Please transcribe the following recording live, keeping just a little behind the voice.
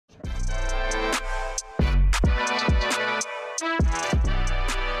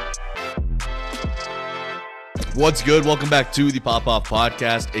What's good? Welcome back to the Pop-Off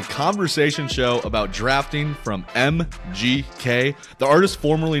Podcast, a conversation show about drafting from MGK, the artist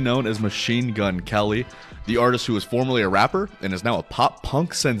formerly known as Machine Gun Kelly, the artist who was formerly a rapper and is now a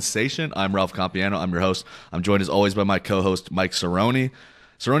pop-punk sensation. I'm Ralph Compiano. I'm your host. I'm joined as always by my co-host, Mike Cerroni.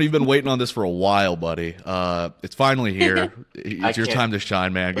 Cerroni, you've been waiting on this for a while, buddy. It's finally here. It's your time to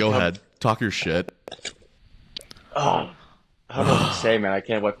shine, man. Go ahead. Talk your shit. Oh, I don't know what to say, man. I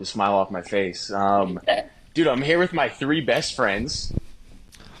can't wipe the smile off my face. Dude, I'm here with my three best friends,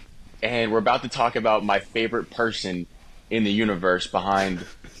 and we're about to talk about my favorite person in the universe behind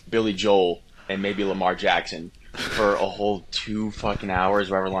Billy Joel and maybe Lamar Jackson for a whole 2 fucking hours,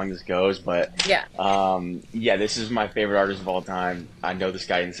 however long this goes. But yeah, this is my favorite artist of all time. I know this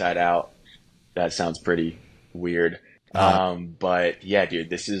guy inside out. That sounds pretty weird. But yeah, dude,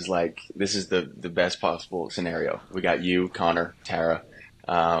 this is the best possible scenario. We got you, Connor, Tara.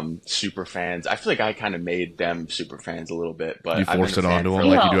 Super fans. I feel like I kind of made them super fans a little bit, but you forced it onto them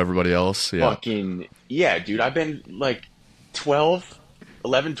like you do everybody else. Yeah. Yeah, dude. I've been like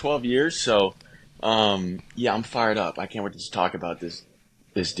 11, 12 years. So, yeah, I'm fired up. I can't wait to just talk about this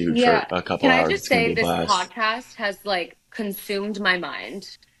dude for a couple hours. Can I just say this podcast has like consumed my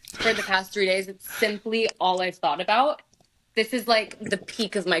mind for the past 3 days. It's simply all I've thought about. This is like the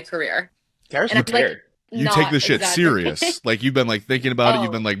peak of my career. Tara's prepared. You take this shit serious. Like, you've been, like, thinking about it.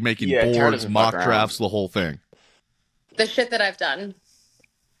 You've been, like, making boards, mock drafts, the whole thing. The shit that I've done.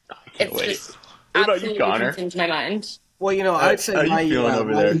 Just what about you, Connor? Consumed my mind. Well, you know, I'd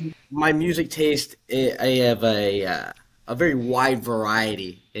say my music taste, I have a very wide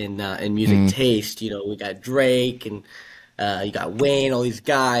variety in music taste. You know, we got Drake and you got Wayne, all these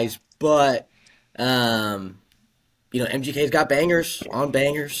guys. But, you know, MGK's got bangers on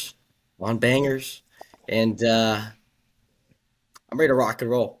bangers on bangers. And I'm ready to rock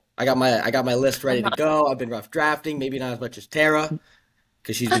and roll. I got my list ready to go. I've been rough drafting, maybe not as much as Tara,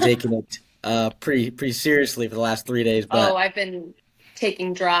 because she's been taking it pretty seriously for the last 3 days. But I've been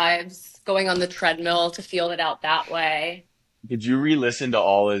taking drives, going on the treadmill to feel it out that way. Did you re-listen to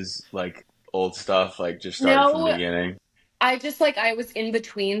all his like old stuff, like just started from the beginning? I just I was in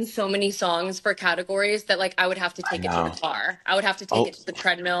between so many songs for categories that like I would have to take it to the car. I would have to take it to the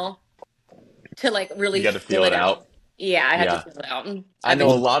treadmill. To like really you got to feel it out. Yeah, I had to feel it out. I know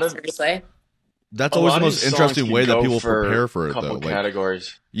a lot of seriously. That's always the most interesting way that people prepare for it, though.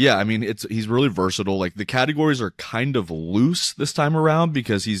 Categories. Yeah, I mean, he's really versatile. Like, the categories are kind of loose this time around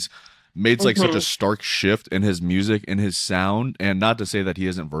because he's made like such a stark shift in his music, in his sound. And not to say that he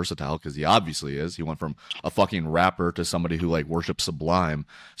isn't versatile, because he obviously is. He went from a fucking rapper to somebody who like worships Sublime.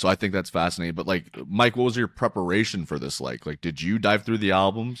 So I think that's fascinating. But like, Mike, what was your preparation for this? Like, did you dive through the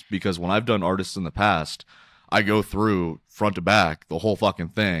albums? Because when I've done artists in the past, I go through front to back the whole fucking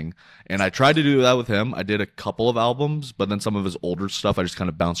thing. And I tried to do that with him. I did a couple of albums, but then some of his older stuff, I just kind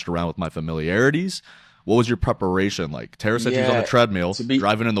of bounced around with my familiarities. What was your preparation like? Tara said she was on the treadmill,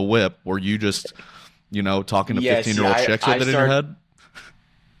 driving in the whip. Were you just, you know, talking to 15-year-old chicks with it in your head?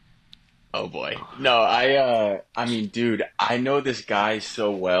 Oh, boy. No, I mean, dude, I know this guy so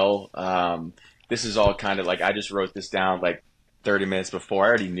well. This is all kind of like, I just wrote this down like 30 minutes before. I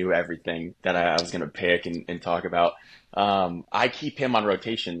already knew everything that I was going to pick and talk about. I keep him on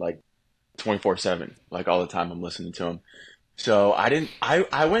rotation like 24/7, like all the time I'm listening to him. So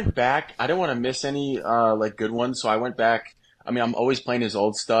I went back. I didn't want to miss any like good ones. So I went back. I mean, I'm always playing his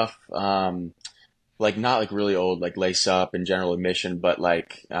old stuff. Like not like really old, like Lace Up and General Admission, but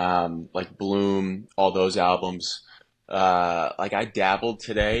like Bloom, all those albums. Like I dabbled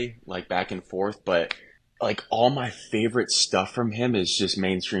today, like back and forth, but like all my favorite stuff from him is just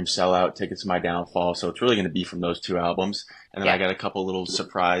Mainstream Sellout, Tickets to My Downfall. So it's really going to be from those 2 albums. And then I got a couple little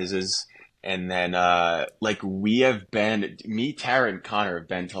surprises. And then, like, me, Tara, and Connor have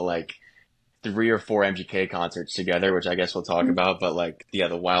been to, like, 3 or 4 MGK concerts together, which I guess we'll talk about. But, like, yeah,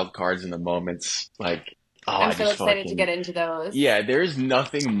 the wild cards and the moments, like, I'm so excited to get into those. Yeah, there's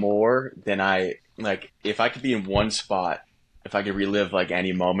nothing more than if I could be in one spot, if I could relive, like,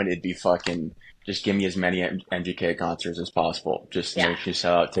 any moment, it'd be fucking, just give me as many MGK concerts as possible. Just make sure you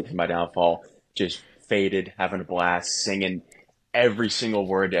sell out, Tickets to My Downfall, just faded, having a blast, singing every single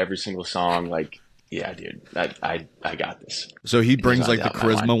word to every single song. Like, yeah, dude, I got this. So he brings like the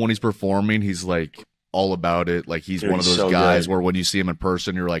charisma when he's performing. He's like all about it. Like he's one of those guys where when you see him in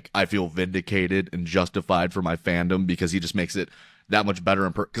person, you're like, I feel vindicated and justified for my fandom because he just makes it that much better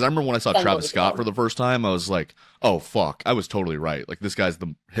in because I remember when I saw Travis Scott for the first time, I was like, oh fuck, I was totally right. Like this guy's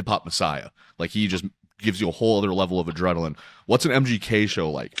the hip hop messiah. Like he just gives you a whole other level of adrenaline. What's an MGK show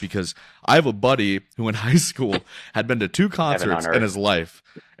like? Because I have a buddy who in high school had been to 2 concerts in his life,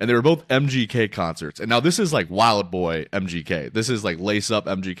 and they were both MGK concerts. And now this is like Wild Boy MGK. This is like Lace Up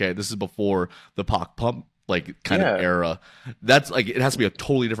MGK. This is before the Pop Pump like kind of era. That's like, it has to be a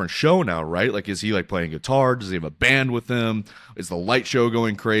totally different show now, right? Like, is he like playing guitar? Does he have a band with him? Is the light show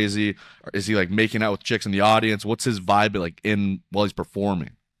going crazy? Or is he like making out with chicks in the audience? What's his vibe like in while he's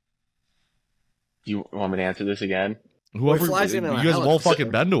performing? Do you want me to answer this again? Whoever, you guys have all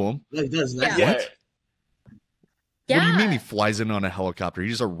fucking been to him. Like, does that? Yeah. What? Yeah. What do you mean he flies in on a helicopter? He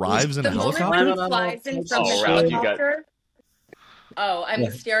just arrives in a helicopter? The moment he flies in from the helicopter,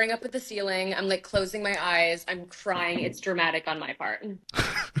 I'm staring up at the ceiling. I'm like closing my eyes. I'm crying. It's dramatic on my part.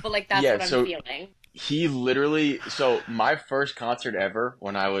 But like, that's what I'm feeling. He literally, so my first concert ever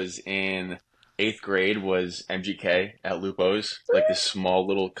when I was in 8th grade was MGK at Lupo's, like this small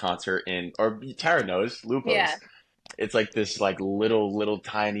little concert or Tara knows, Lupo's. Yeah. It's like this like little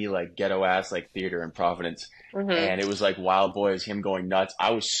tiny like ghetto ass like theater in Providence. And it was like Wild Boys, him going nuts.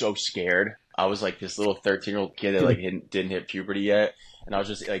 I was so scared. I was like this little 13-year-old kid that like didn't hit puberty yet. And I was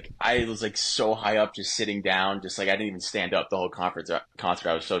just like, I was like so high up just sitting down, just like I didn't even stand up the whole concert.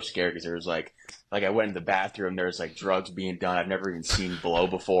 I was so scared because there was like I went in the bathroom, there was like drugs being done. I've never even seen blow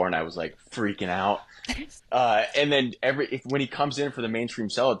before, and I was like freaking out. And then when he comes in for the mainstream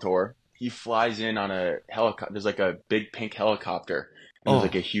Cellar tour, he flies in on a helicopter. There's like a big pink helicopter. And there's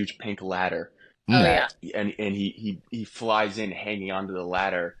like a huge pink ladder. And he flies in hanging onto the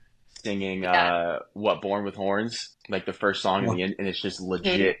ladder, singing Born with Horns, like the first song in the end, and it's just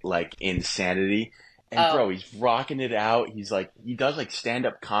legit like insanity. And bro, he's rocking it out. He's like, he does like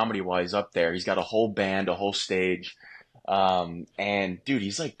stand-up comedy while he's up there. He's got a whole band, a whole stage. And dude,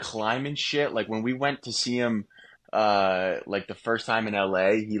 he's like climbing shit. Like when we went to see him, like the first time in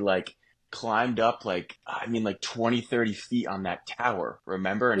LA, he like climbed up like 20, 30 feet on that tower,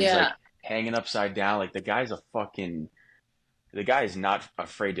 remember? And he's like hanging upside down. Like the guy is not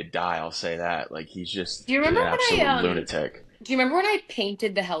afraid to die. I'll say that. Like he's just an absolute lunatic. Do you remember when I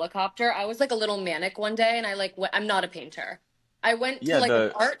painted the helicopter? I was like a little manic one day, and I'm not a painter. I went to like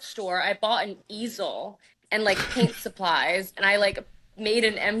an art store. I bought an easel and like paint supplies, and I like made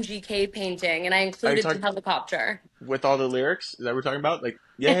an MGK painting, and I included the helicopter with all the lyrics. Is that what we're talking about? Like,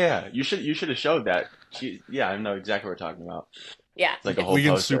 yeah. You should have showed that. I know exactly what we're talking about. Yeah, like a whole we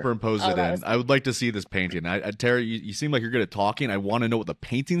can poster. Superimpose it in. I would like to see this painting. Tara, you seem like you're good at talking. I want to know what the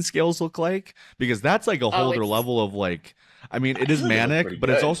painting skills look like, because that's like a whole other level of like. I mean, it is manic, but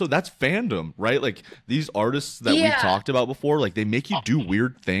it's also, that's fandom, right? Like these artists that we've talked about before, like they make you do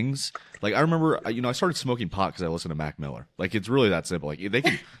weird things. Like I remember, I started smoking pot because I listened to Mac Miller. Like it's really that simple. Like they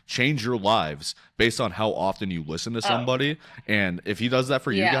can change your lives based on how often you listen to somebody. And if he does that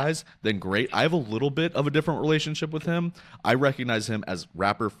for you guys, then great. I have a little bit of a different relationship with him. I recognize him as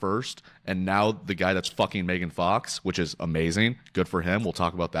rapper first, and now the guy that's fucking Megan Fox, which is amazing. Good for him. We'll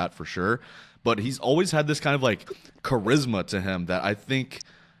talk about that for sure. But he's always had this kind of like charisma to him that I think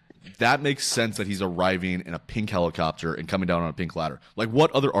that makes sense, that he's arriving in a pink helicopter and coming down on a pink ladder. Like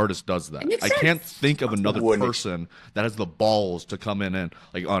what other artist does that? I can't think of another person that has the balls to come in and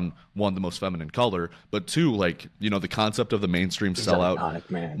like on one, the most feminine color, but two, like, the concept of the mainstream sellout.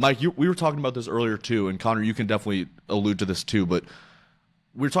 Iconic, man. Mike, we were talking about this earlier too, and Connor, you can definitely allude to this too, but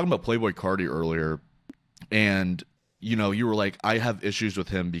we were talking about Playboi Carti earlier, and you were like, I have issues with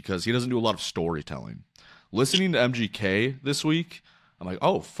him because he doesn't do a lot of storytelling. Listening to MGK this week, I'm like,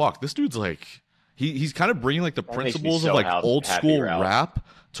 oh fuck, this dude's like, he's kind of bringing like the principles of like old school rap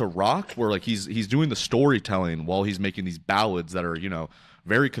to rock, where like he's doing the storytelling while he's making these ballads that are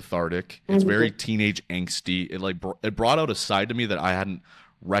very cathartic. It's very teenage angsty. It brought out a side to me that I hadn't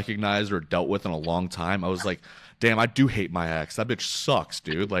recognized or dealt with in a long time. I was like, damn, I do hate my ex. That bitch sucks,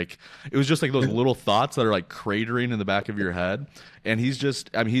 dude. Like, it was just like those little thoughts that are like cratering in the back of your head. And he's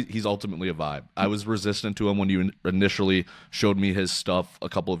ultimately a vibe. I was resistant to him when you initially showed me his stuff a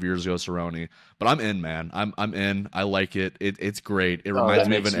couple of years ago, Cerroni. But I'm in, man. I'm in. I like it. It's great. It reminds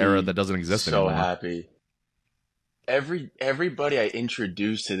me of an era that doesn't exist anymore. So happy. Everybody I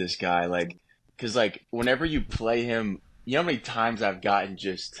introduced to this guy, like, because like whenever you play him, you know how many times I've gotten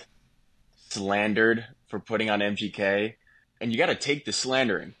just slandered for putting on MGK, and you got to take the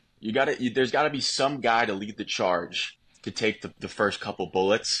slandering. There's got to be some guy to lead the charge to take the first couple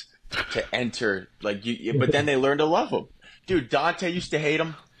bullets to enter. Like but then they learn to love him. Dude, Dante used to hate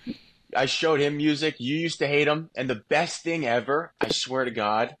him. I showed him music. You used to hate him. And the best thing ever, I swear to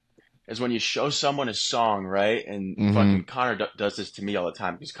God, is when you show someone a song, right? And fucking Connor does this to me all the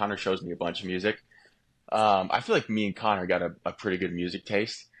time, because Connor shows me a bunch of music. I feel like me and Connor got a pretty good music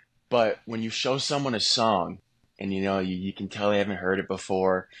taste. But when you show someone a song and, you know, you can tell they haven't heard it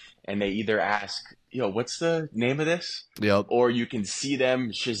before, and they either ask, yo, what's the name of this? Yep. Or you can see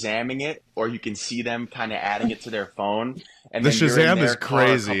them Shazamming it, or you can see them kind of adding it to their phone. And the then you're in Shazam their is car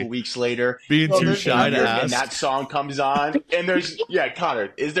crazy. A couple weeks later, being too shy to ask, and that song comes on, and there's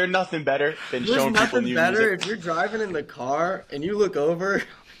Connor. Is there nothing better than There's showing people nothing new better music? if you're driving in the car and you look over,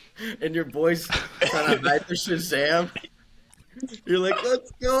 and your boy's trying to hide the Shazam. You're like, let's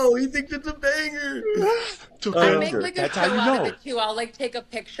go. He thinks it's a banger. I make like a show out of it too. I'll like take a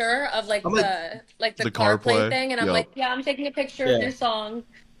picture of like the CarPlay thing, and I'm like, yeah, I'm taking a picture of your song.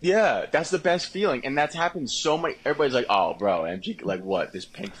 Yeah, that's the best feeling, and that's happened so much. Everybody's like, oh, bro, MGK, like what? This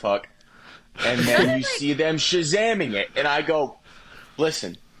pink fuck? And then you see them Shazamming it, and I go,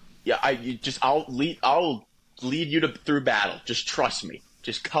 listen, yeah, I'll lead you through battle. Just trust me.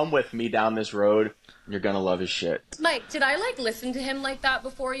 Just come with me down this road. You're gonna love his shit. Mike, did I like listen to him like that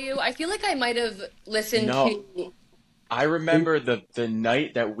before you? I feel like I might have listened to. I remember the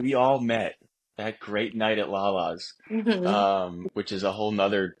night that we all met, that great night at Lala's, which is a whole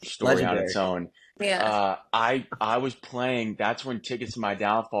nother story on its own. Yeah. I was playing. That's when Tickets to My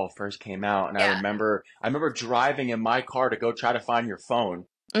Downfall first came out, and I remember driving in my car to go try to find your phone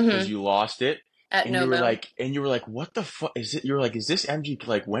because you lost it. And you were like, what the fuck is it? You were like, is this MGK?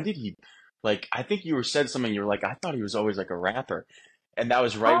 Like, when did he? Like, I think you said something. You were like, I thought he was always like a rapper, and that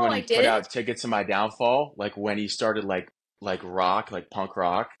was right when he put out Tickets to My Downfall. Like when he started like rock, like punk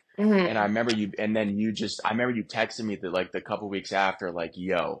rock. And I remember you, and then I remember you texted me that like the couple weeks after, like,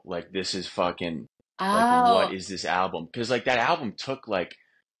 yo, like this is fucking, like, what is this album? Because like that album took like,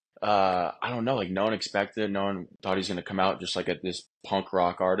 I don't know, like no one expected it. No one thought he was gonna come out just like at this punk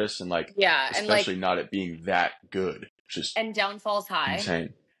rock artist, and like, especially not it being that good. Just and Downfall's high.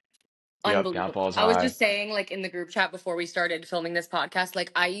 Insane. Unbelievable. Yep, Downfall's high. I was just saying, like, in the group chat before we started filming this podcast,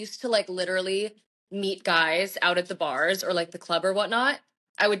 like, I used to, like, literally meet guys out at the bars or, like, the club or whatnot.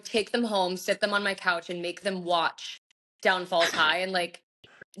 I would take them home, sit them on my couch, and make them watch Downfall's High, and, like,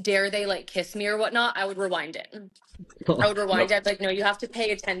 dare they, like, kiss me or whatnot, I would rewind it. I would rewind it. I'd be like, no, you have to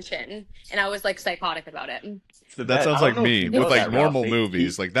pay attention. And I was, like, psychotic about it. That sounds like me with like normal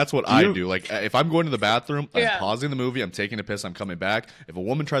movies. Like that's what I do. Like if I'm going to the bathroom, I'm pausing the movie, I'm taking a piss, I'm coming back. If a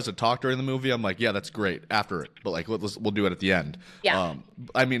woman tries to talk during the movie, I'm like, yeah, that's great. After it, but like we'll do it at the end. Yeah.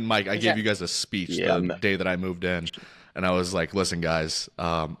 I mean, Mike, I gave you guys a speech the day that I moved in, and I was like, listen, guys,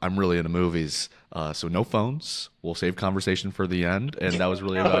 I'm really into movies. So no phones. We'll save conversation for the end. And that was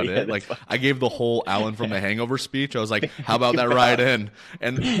really about it. Like I gave the whole Alan from The Hangover speech. I was like, how about that ride in?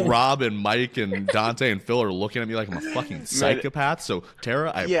 And Rob and Mike and Dante and Phil are looking at me like I'm a fucking psychopath. So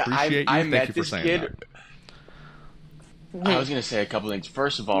Tara, I appreciate you. Thank you for saying that. I was going to say a couple things.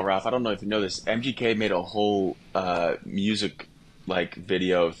 First of all, Ralph, I don't know if you know this. MGK made a whole music like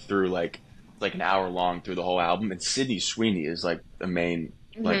video through like an hour long through the whole album. And Sydney Sweeney is like the main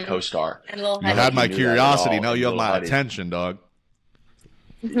like co-star. You had my curiosity. Now you have my attention, dog.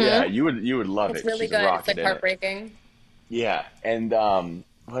 Yeah, you would love it. It's really good. It's like heartbreaking. Yeah, and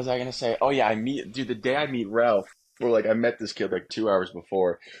what was I gonna say? Oh yeah, the day I meet Ralph, or like I met this kid like 2 hours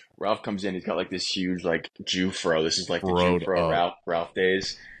before. Ralph comes in. He's got like this huge like Jew fro. This is like the Jew fro Ralph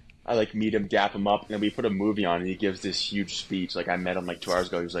days. I like meet him, dap him up, and then we put a movie on, and he gives this huge speech. Like I met him like 2 hours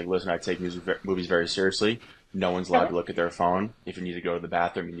ago. He was like, "Listen, I take movies very seriously. No one's allowed to look at their phone. If you need to go to the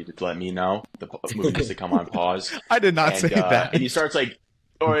bathroom, you need to let me know. The movie needs to come on pause." I did not say that. And he starts like,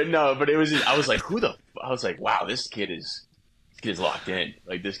 or no, but it was. I was like, I was like, wow, this kid is locked in.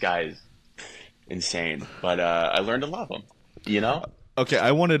 Like this guy is insane. But I learned to love him. You know. Okay,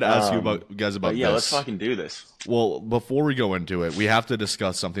 I wanted to ask you guys about this. Let's fucking do this. Well, before we go into it, we have to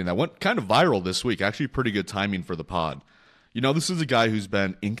discuss something that went kind of viral this week. Actually, pretty good timing for the pod. You know, this is a guy who's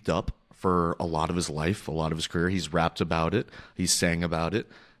been inked up for a lot of his life, a lot of his career. He's rapped about it. He's sang about it.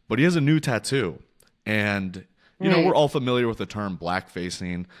 But he has a new tattoo. And, you know, we're all familiar with the term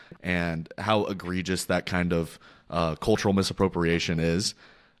blackfacing and how egregious that kind of cultural misappropriation is.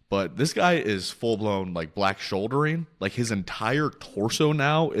 But this guy is full-blown, like, black shouldering. Like, his entire torso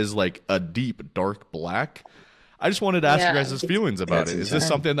now is, like, a deep, dark black. I just wanted to ask you guys' feelings about it. Is this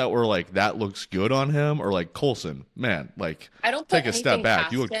something that we're like, that looks good on him? Or like, Coulson, man, like, I don't take a step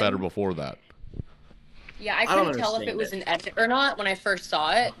back. You looked better before that. Yeah, I couldn't tell if it was an edit or not when I first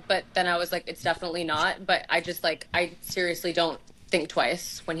saw it. But then I was like, it's definitely not. But I just, like, I seriously don't think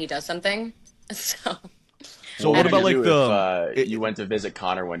twice when he does something. So what about like you went to visit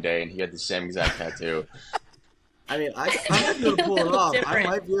Connor one day and he had the same exact tattoo? I mean, I might be able to pull it off. I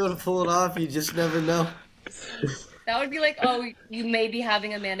might be able to pull it off. You just never know. That would be like, oh, you may be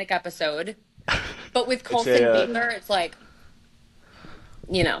having a manic episode. But with Coulson Beaker, it's like,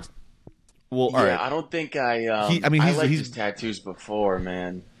 you know. Well, yeah, all right. I don't think I liked his tattoos before,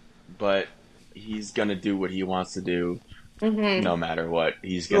 man, but he's gonna do what he wants to do, no matter what.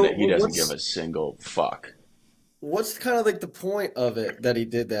 He doesn't give a single fuck. What's kind of like the point of it that he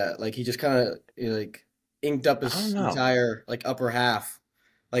did that? Like he just kind of like inked up his entire like upper half,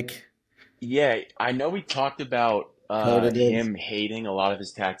 like. Yeah, I know we talked about him hating a lot of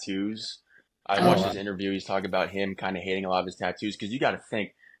his tattoos. I watched his interview. He's talking about him kind of hating a lot of his tattoos because you got to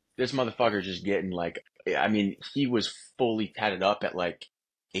think this motherfucker's just getting like, I mean, he was fully tatted up at like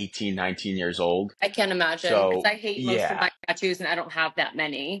 18, 19 years old. I can't imagine because I hate most of my tattoos and I don't have that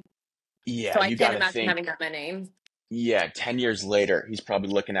many. Yeah, so I can't imagine having that many. Yeah, 10 years later, he's probably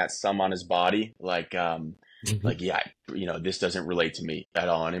looking at some on his body like, yeah, this doesn't relate to me at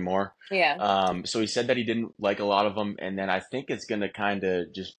all anymore. Yeah. So he said that he didn't like a lot of them, and then I think it's gonna kind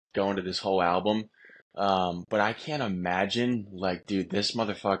of just go into this whole album. But I can't imagine, like, dude, this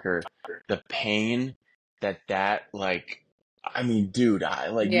motherfucker, the pain that like, I mean, dude,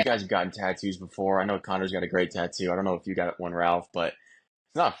 you guys have gotten tattoos before. I know Connor's got a great tattoo. I don't know if you got one, Ralph, but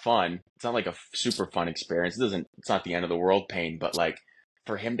it's not fun. It's not like a super fun experience. It's not the end of the world pain, but like,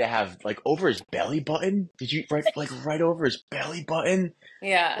 for him to have like over his belly button, right over his belly button?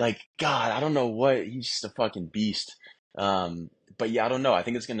 Yeah. Like, God, I don't know he's just a fucking beast. But yeah, I don't know. I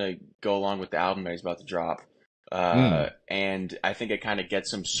think it's gonna go along with the album that he's about to drop. And I think it kind of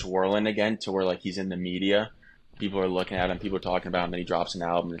gets him swirling again to where like he's in the media. People are looking at him, people are talking about him, and he drops an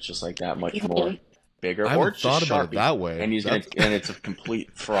album that's just like that much more bigger. I haven't thought about it that way. And and it's a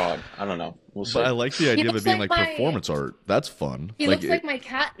complete fraud. I don't know. We'll see. But I like the idea of it being like performance art. That's fun. He looks like my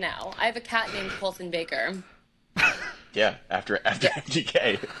cat now. I have a cat named Colson Baker. Yeah, after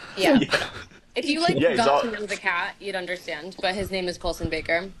MGK. Yeah. If you got to know the cat, you'd understand. But his name is Colson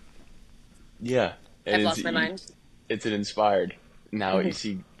Baker. Yeah. I've lost my mind. It's an inspired. Now you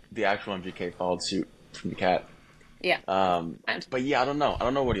see the actual MGK followed suit from the cat. Yeah. But yeah, I don't know. I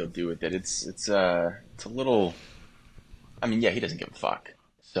don't know what he'll do with it. It's a little. I mean, yeah, he doesn't give a fuck.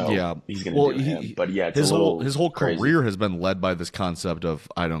 So yeah, he's gonna do him. But yeah, his whole crazy. career has been led by this concept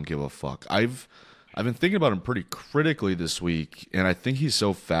of I don't give a fuck. I've been thinking about him pretty critically this week, and I think he's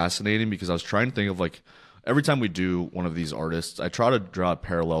so fascinating because I was trying to think of like every time we do one of these artists, I try to draw a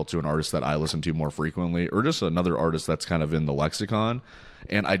parallel to an artist that I listen to more frequently, or just another artist that's kind of in the lexicon.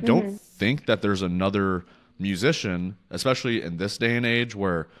 And I don't think that there's another musician, especially in this day and age,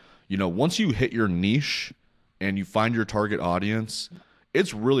 where once you hit your niche and you find your target audience,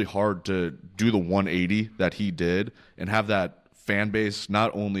 it's really hard to do the 180 that he did and have that fan base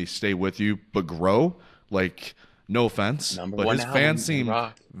not only stay with you but grow. Like, no offense, but his fans seem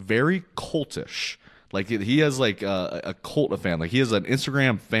very cultish. Like he has like a cult of fan. Like he has an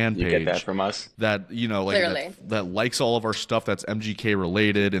Instagram fan page. You get that from us? That that likes all of our stuff that's MGK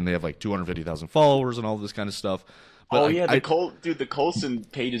related, and they have like 250,000 followers and all this kind of stuff. But the Colson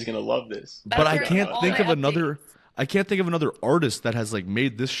page is gonna love this. But I can't think of another. I can't think of another artist that has like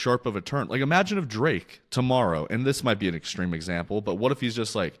made this sharp of a turn. Like imagine if Drake tomorrow, and this might be an extreme example, but what if he's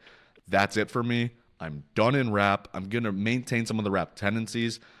just like, that's it for me. I'm done in rap. I'm gonna maintain some of the rap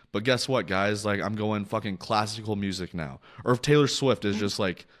tendencies. But guess what, guys? Like, I'm going fucking classical music now. Or if Taylor Swift is just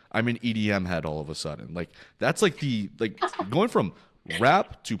like, I'm an EDM head all of a sudden. Like, that's like going from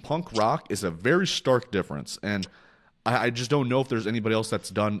rap to punk rock is a very stark difference. And I just don't know if there's anybody else that's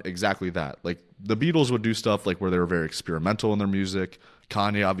done exactly that. Like, the Beatles would do stuff like where they were very experimental in their music.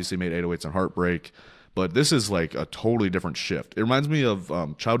 Kanye obviously made 808s and Heartbreak. But this is like a totally different shift. It reminds me of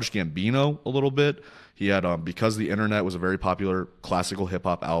Childish Gambino a little bit. He had Because the Internet was a very popular classical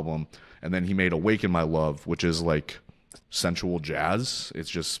hip-hop album. And then he made Awaken My Love, which is like sensual jazz. It's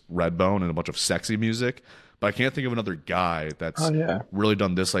just Redbone and a bunch of sexy music. But I can't think of another guy that's really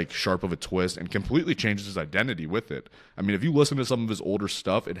done this like sharp of a twist and completely changes his identity with it. I mean, if you listen to some of his older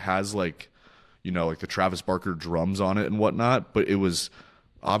stuff, it has like, like the Travis Barker drums on it and whatnot. But it was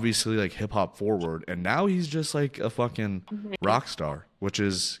obviously like hip hop forward, and now he's just like a fucking rock star, which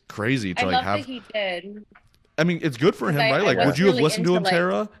is crazy to like have. That he did. I mean, it's good for him, right? Like, would you have listened to him,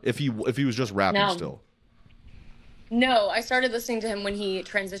 Tara, if he was just rapping still? No, I started listening to him when he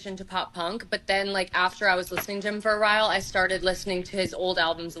transitioned to pop punk, but then like after I was listening to him for a while, I started listening to his old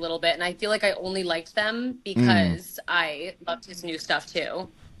albums a little bit, and I feel like I only liked them because I loved his new stuff too.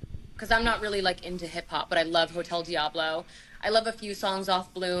 Because I'm not really like into hip hop, but I love Hotel Diablo. I love a few songs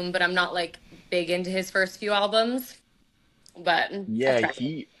off Bloom, but I'm not like big into his first few albums. But yeah,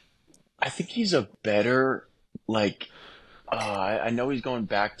 I think he's a better like. I know he's going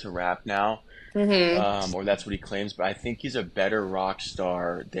back to rap now, or that's what he claims. But I think he's a better rock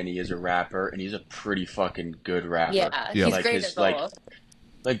star than he is a rapper, and he's a pretty fucking good rapper. Yeah, he's great at both.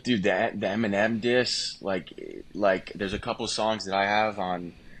 Like, dude, the Eminem diss, like, there's a couple songs that I have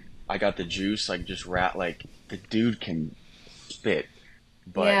on. I got the juice, like, just rap. Like, the dude can spit,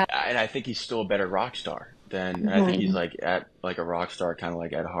 but and I think he's still a better rock star than. I think he's like at like a rock star, kind of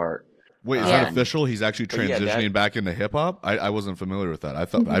like at heart. Wait, is that official? He's actually transitioning back into hip hop. I wasn't familiar with that. I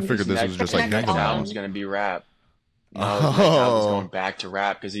figured this was just like next album's gonna be rap. No, next album's going back to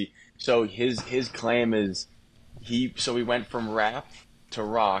rap because his claim is he went from rap to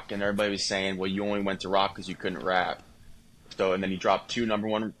rock, and everybody was saying, well, you only went to rock because you couldn't rap. So, and then he dropped 2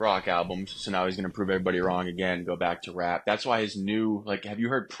 #1 rock albums, so now he's going to prove everybody wrong again, go back to rap. That's why his new, like, have you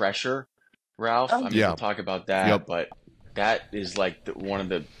heard Pressure, Ralph? I mean, we'll talk about that, but that is like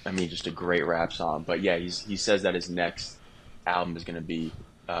just a great rap song. But yeah, he says that his next album is going to be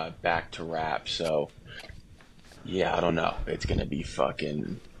back to rap, so yeah, I don't know. It's going to be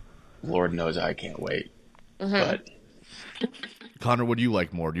fucking, Lord knows I can't wait. But Connor, what do you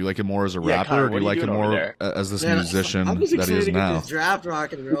like more? Do you like it more as a rapper, Connor, or do you like it more as this musician that he is now? I'm just excited to get this draft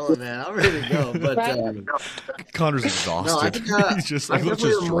rock and roll, man. I'm ready to go. But Connor's exhausted. He's just like, let's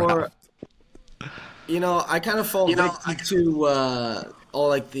just draft. I kind of fall victim to all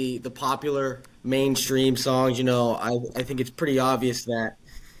like the popular mainstream songs. I think it's pretty obvious that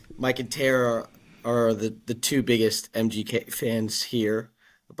Mike and Tara are the 2 biggest MGK fans here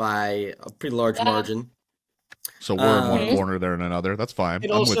by a pretty large margin. So we're in one corner, they're in another. That's fine.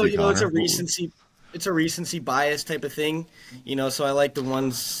 And also, it's a recency bias type of thing. So I like the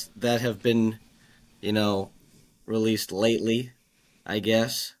ones that have been, released lately, I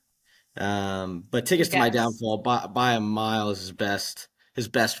guess. But Tickets to My Downfall by a mile is his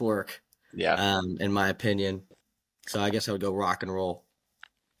best work. Yeah. In my opinion. So I guess I would go rock and roll.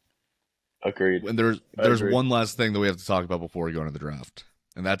 Agreed. And there's one last thing that we have to talk about before we go into the draft.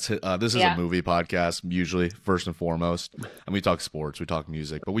 And that's this is a movie podcast, usually, first and foremost. And we talk sports, we talk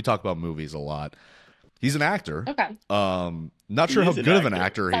music, but we talk about movies a lot. He's an actor. Okay. Not sure how good of an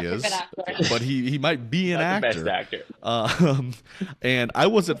actor he is, but he might be an actor. The best actor. And I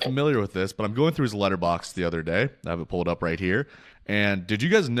wasn't familiar with this, but I'm going through his letterbox the other day. I have it pulled up right here. And did you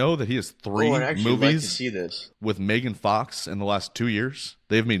guys know that he has 3 movies to see this. with Megan Fox in the last 2 years?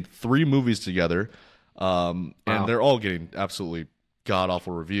 They've made 3 movies together, and they're all getting absolutely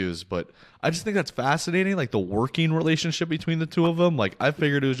god-awful reviews, but I just think that's fascinating, like the working relationship between the 2 of them. Like, I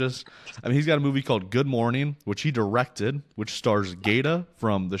figured it was just, he's got a movie called Good Morning, which he directed, which stars Gata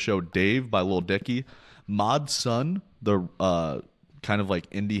from the show Dave by Lil Dicky, Mod Sun, the kind of like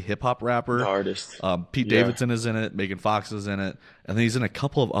indie hip-hop rapper, the artist, Pete Davidson is in it, Megan Fox is in it, and then he's in a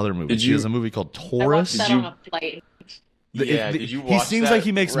couple of other movies. He has a movie called Taurus. Did you watch he seems that, like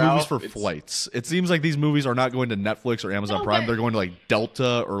he makes Ralph? movies for flights. It seems like these movies are not going to Netflix or Amazon Prime. They're going to like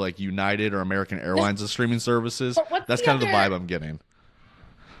Delta or like United or American Airlines as streaming services. That's kind of the vibe I'm getting.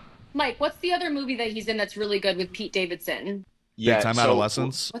 Mike, what's the other movie that he's in that's really good with Pete Davidson? Yeah, Big Time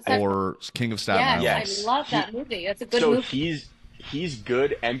Adolescence or King of Staten Island. Yes, I love that movie. It's a good movie. So he's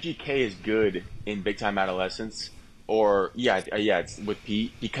good. MGK is good in Big Time Adolescence, or it's with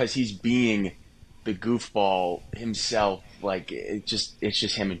Pete because he's being the goofball himself. Like it's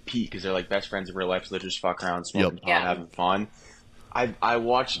just him and Pete because they're like best friends in real life, so they just fuck around, smoking pot, having fun. I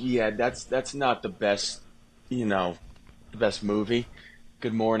watched. That's not the best, the best movie.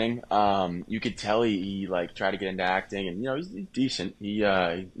 Good Morning. You could tell he like tried to get into acting, and he's decent.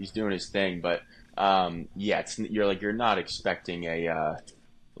 He's doing his thing, but you're not expecting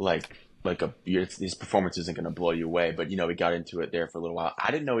his performance isn't going to blow you away, but he got into it there for a little while.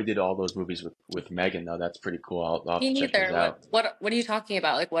 I didn't know he did all those movies with Megan though. That's pretty cool. I'll have to check those out. What are you talking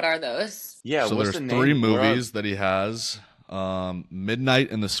about? Like, what are those? Yeah, so there's 3 movies that he has.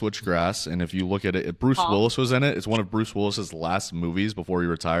 Midnight in the Switchgrass, and if you look at it, Bruce Willis was in it. It's one of Bruce Willis's last movies before he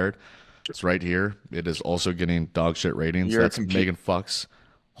retired. It's right here. It is also getting dog shit ratings. That's Megan Fox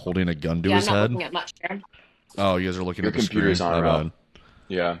holding a gun to his head. Looking at much here. Oh, you guys are looking at the computer's screen. on.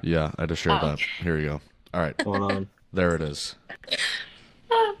 Yeah, I just shared that. Here you go. All right, hold on. There it is.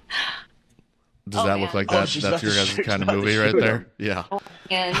 Does that look like that? That's your guys' kind of movie right there. Yeah.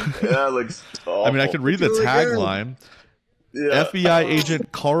 That looks awful. I mean, I could read the tagline. Yeah. FBI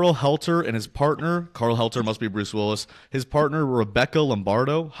agent Carl Helter and his partner, Carl Helter must be Bruce Willis, his partner Rebecca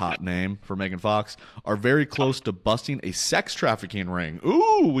Lombardo, hot name for Megan Fox, are very close to busting a sex trafficking ring.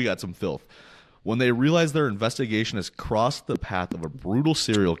 Ooh, we got some filth. When they realize their investigation has crossed the path of a brutal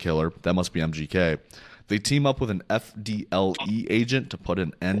serial killer, that must be MGK, they team up with an FDLE agent to put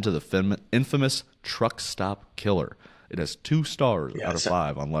an end to the infamous truck stop killer. It has 2 stars out of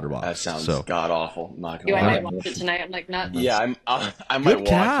 5 on Letterboxd. That sounds god awful. Not gonna I lie. might watch it tonight. I'm like, not. Yeah, I might watch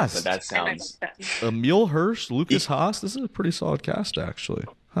cast. it, but that sounds. Emil Hirsch, Lucas Haas. This is a pretty solid cast, actually.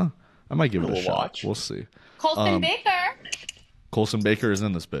 Huh? I might give it a shot. We'll see. Colson Baker. Colson Baker is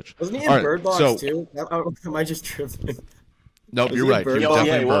in this bitch. Wasn't he in Bird Box too? Am I just tripping? Nope, you're right. He was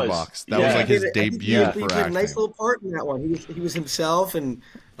definitely in Bird Box. That was like his debut for acting. He had a nice little part in that one. He was himself, and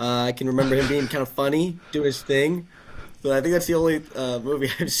I can remember him being kind of funny, doing his thing. But I think that's the only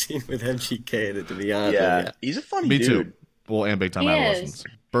movie I've seen with MGK in it, to be honest. Yeah, he's a funny dude. Me too. Well, and Big Time Adolescents.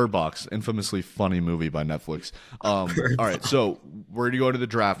 Bird Box, infamously funny movie by Netflix. All right, so we're going to go to the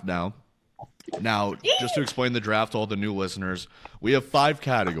draft now. Now, just to explain the draft to all the new listeners, we have 5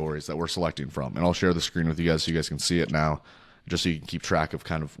 categories that we're selecting from, and I'll share the screen with you guys so you guys can see it now, just so you can keep track of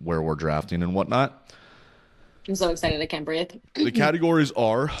kind of where we're drafting and whatnot. I'm so excited I can't breathe. The categories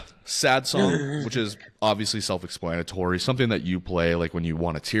are sad song, which is obviously self-explanatory, something that you play like when you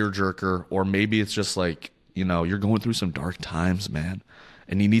want a tearjerker, or maybe it's just like, you know, you're going through some dark times, man,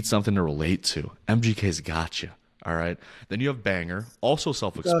 and you need something to relate to. MGK's got you. All right. Then you have banger, also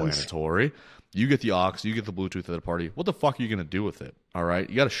self-explanatory. You get the aux, you get the Bluetooth at the party. What the fuck are you going to do with it? All right.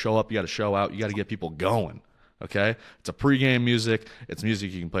 You got to show up, you got to show out, you got to get people going. Okay. It's a pregame music. It's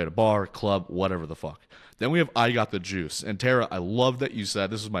music you can play at a bar, club, whatever the fuck. Then we have I Got the Juice. And Tara, I love that you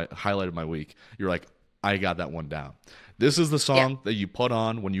said, this is my highlight of my week. You're like, I got that one down. This is the song that you put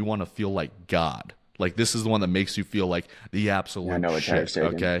on when you want to feel like God. Like, this is the one that makes you feel like the absolute shit,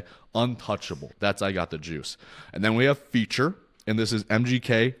 okay? Untouchable. That's I Got the Juice. And then we have feature, and this is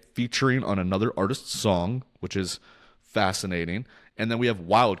MGK featuring on another artist's song, which is fascinating. And then we have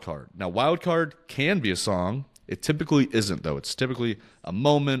Wildcard. Now, Wildcard can be a song. It typically isn't, though. It's typically a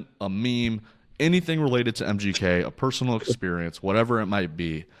moment, a meme, anything related to MGK, a personal experience, whatever it might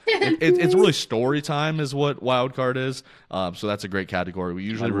be. It's really story time is what Wildcard is. So that's a great category. We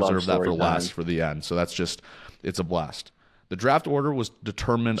usually reserve that for last for the end. So that's just, it's a blast. The draft order was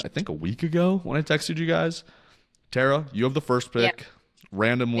determined, I think, a week ago when I texted you guys. Tara, you have the first pick.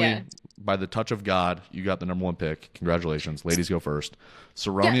 Randomly, by the touch of God, you got the number 1 pick. Congratulations. Ladies go first.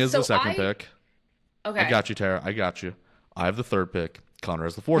 Cerroni is the second pick. Okay. I got you, Tara. I got you. I have the 3rd pick. Connor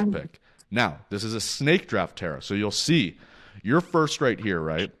has the 4th pick. Now, this is a snake draft, Tara. So you'll see you're first right here,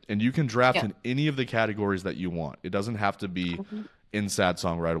 right? And you can draft in any of the categories that you want. It doesn't have to be in sad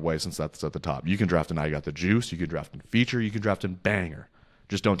song right away, since that's at the top. You can draft in I Got the Juice. You can draft in feature. You can draft in banger.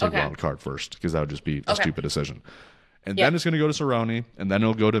 Just don't take wild card first, because that would just be a stupid decision. And then it's going to go to Cerroni, and then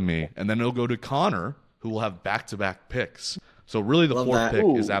it'll go to me, and then it'll go to Connor, who will have back-to-back picks. So really the 4th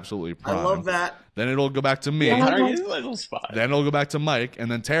pick is absolutely prime. I love that. Then it'll go back to me. Then it'll go back to Mike, and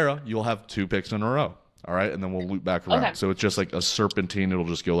then Tara, you'll have 2 picks in a row. All right, and then we'll loop back around. So it's just like a serpentine. It'll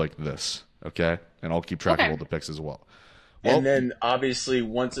just go like this, okay? And I'll keep track of all the picks as well. And then, obviously,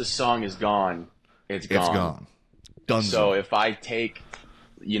 once a song is gone, it's gone. It's gone. Done. So if I take,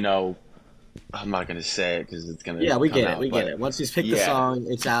 you know, I'm not going to say it because it's going to we get it. Once he's picked the song,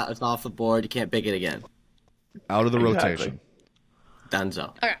 it's out. It's off the board. You can't pick it again. Out of the rotation. Dunzo.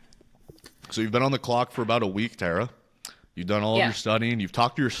 Okay. So you've been on the clock for about a week, Tara. You've done all of your studying. You've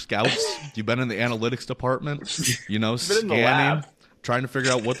talked to your scouts. You've been in the analytics department, you know, scanning, trying to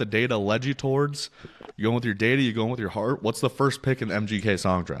figure out what the data led you towards. You're going with your data. You're going with your heart. What's the first pick in the MGK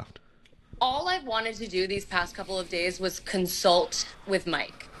song draft? All I've wanted to do these past couple of days was consult with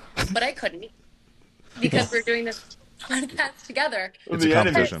Mike, but I couldn't because we're doing this podcast together. It's a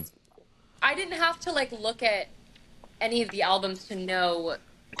competition. I didn't have to look at any of the albums to know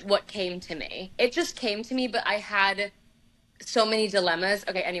what came to me. It just came to me, but I had so many dilemmas.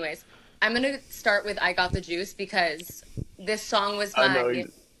 Okay, anyways, I'm going to start with I Got the Juice because this song was my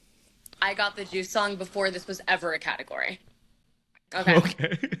I Got the Juice song before this was ever a category.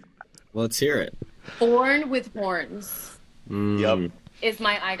 Okay. Well, let's hear it. Born with Horns is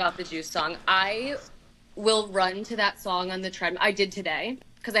my I Got the Juice song. I will run to that song on the treadmill. I did today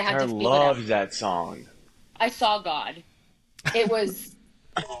because I had to feel it out. I love that song. I saw God. It was...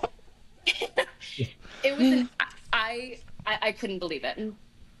 it was I couldn't believe it.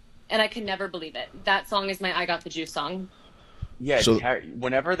 And I can never believe it. That song is my I Got the Juice song. Yeah, so,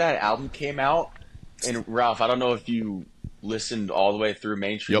 whenever that album came out, and Ralph, I don't know if you listened all the way through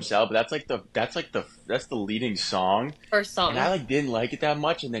Mainstream Cell, but that's the leading song. First song. And I didn't like it that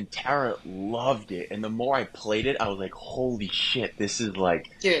much, and then Tara loved it. And the more I played it, I was like, holy shit, this is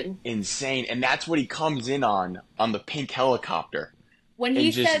insane. And that's what he comes in on the pink helicopter. When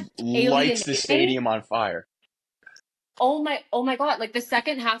he just lights the stadium on fire. Oh my god! The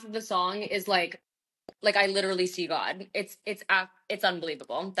second half of the song is like I literally see God. It's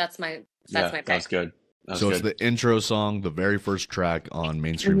unbelievable. That's my pick. That's good. So it's the intro song, the very first track on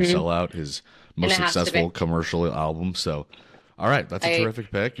Mainstream Sellout, his most successful commercial album. So, all right, that's a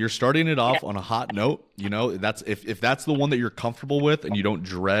terrific pick. You're starting it off on a hot note. You know, that's if that's the one that you're comfortable with and you don't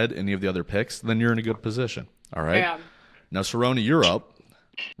dread any of the other picks, then you're in a good position. All right. Yeah. Now, Cerroni, you're up.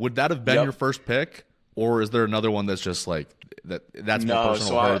 Would that have been your first pick, or is there another one that's just like that's more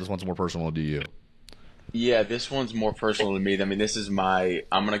personal to her? This one's more personal to you. Yeah, this one's more personal to me. I mean, this is I'm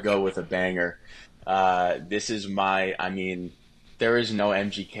gonna go with a banger. This is I mean, there is no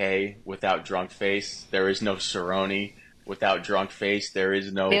MGK without Drunk Face. There is no Cerroni without Drunk Face. There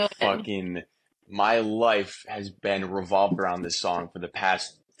is no fucking. My life has been revolved around this song for the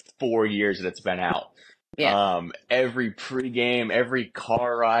past 4 years that it's been out. Yeah. Every pregame, every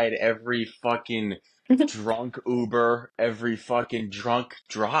car ride, every fucking drunk Uber, every fucking drunk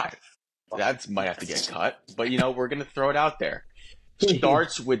drive. That might have to get cut, but you know, we're gonna throw it out there.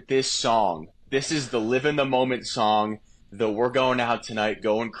 Starts with this song. This is the live in the moment song. The we're going out tonight,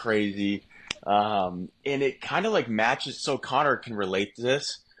 going crazy, and it kind of like matches. So Connor can relate to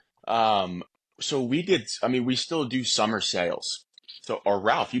this. So we did. I mean, we still do summer sales. So, or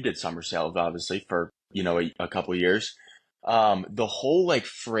Ralph, you did summer sales obviously for a couple years. The whole like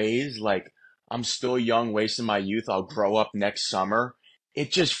phrase like I'm still young, wasting my youth. I'll grow up next summer. It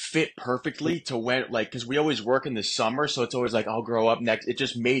just fit perfectly to when, like, because we always work in the summer, so it's always like, I'll grow up next. It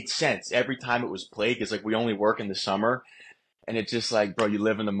just made sense every time it was played, because, like, we only work in the summer, and it's just like, bro, you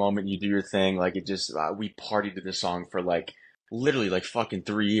live in the moment, you do your thing. Like, it just, we partied to this song for, like, literally, like, fucking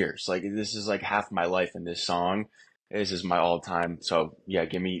 3 years. Like, this is, like, half my life in this song. This is my all-time. So, yeah,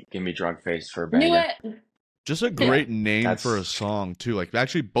 give me Drunk Face for a banger. Just a great name for a song, too. Like,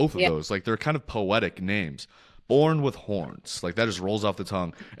 actually, both of those, like, they're kind of poetic names. Born with Horns, like that just rolls off the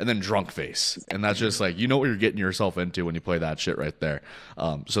tongue, and then Drunk Face, and that's just like, you know what you're getting yourself into when you play that shit right there.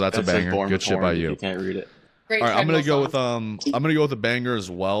 So that's a banger. Like good shit by you. You can't read it. Great. All right, I'm gonna go with a banger as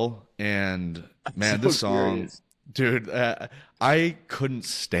well. And man, this song, dude, I couldn't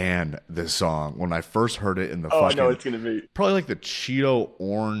stand this song when I first heard it in the I know it's gonna be probably like the Cheeto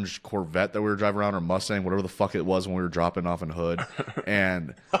orange Corvette that we were driving around, or Mustang, whatever the fuck it was when we were dropping off in Hood,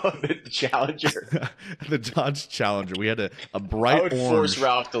 and the Challenger, the Dodge Challenger. We had a bright I would orange. Force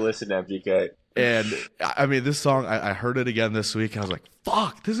Ralph to listen to MGK. And I mean, this song, I heard it again this week, and I was like,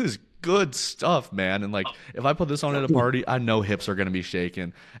 fuck, this is good stuff, man. And like, if I put this on at a party, I know hips are going to be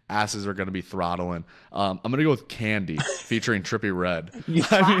shaking, asses are going to be throttling. I'm going to go with Candy featuring Trippie Redd.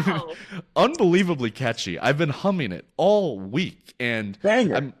 I mean, unbelievably catchy. I've been humming it all week. And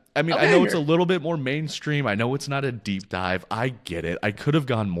I know it's a little bit more mainstream. I know it's not a deep dive. I get it. I could have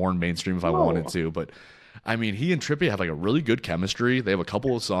gone more mainstream if I wanted to, but I mean, he and Trippie have like a really good chemistry. They have a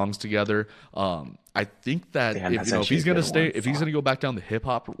couple of songs together. I think that if he's gonna if he's gonna go back down the hip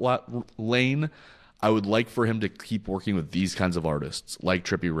hop lane, I would like for him to keep working with these kinds of artists like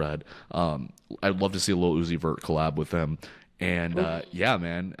Trippie Redd. I'd love to see a Lil Uzi Vert collab with them. And yeah,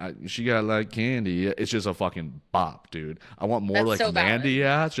 man, she got like Candy. It's just a fucking bop, dude. I want more. That's like so Mandy.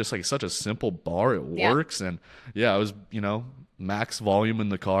 Yeah, it's just like such a simple bar. It works, and yeah, I was max volume in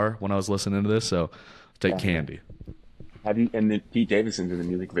the car when I was listening to this. So take Candy. Have you? And then Pete Davidson's in the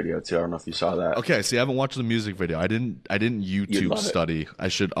music video too. I don't know if you saw that. Okay, see, I haven't watched the music video. I didn't YouTube study.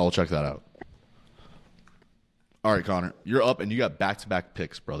 I'll check that out. All right, Connor, you're up, and you got back-to-back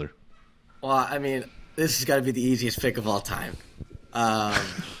picks, brother. Well, I mean, this has got to be the easiest pick of all time. I'm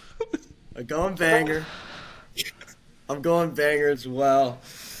going banger. I'm going banger as well.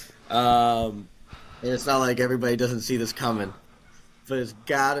 And it's not like everybody doesn't see this coming, but it's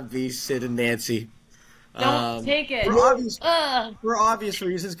got to be Sid and Nancy. Don't take it. For obvious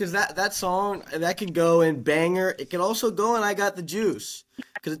reasons, because that song, that can go in banger. It can also go in I Got the Juice,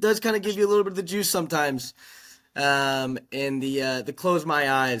 because it does kind of give you a little bit of the juice sometimes. And the Close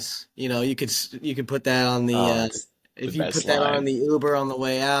My Eyes, you could put that on the if you put that on the Uber on the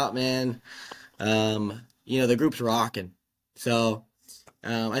way out, man. The group's rocking. So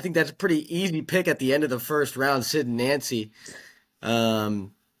I think that's a pretty easy pick at the end of the first round, Sid and Nancy.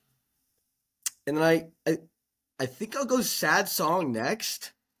 And then I think I'll go Sad Song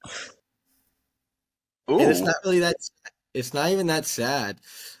next. Ooh. And it's not really that. It's not even that sad.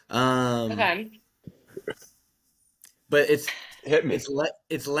 Okay. But it's hit me.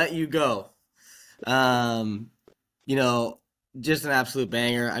 It's Let You Go. Just an absolute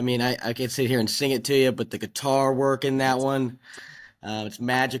banger. I mean, I can sit here and sing it to you, but the guitar work in that one, it's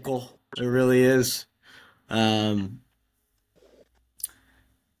magical. It really is.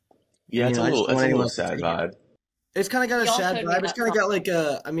 Yeah, it's a little sad vibe. It's kind of got a sad vibe. It's kind of got like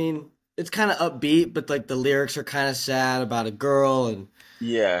it's kind of upbeat, but like the lyrics are kind of sad about a girl, and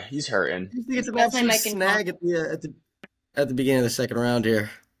yeah, he's hurting. I think it's an absolute snag at the beginning of the second round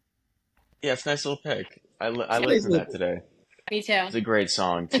here. Yeah, it's a nice little pick. I listened to that today. Me too. It's a great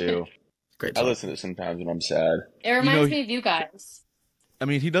song too. Great song. I listen to it sometimes when I'm sad. It reminds me of you guys. I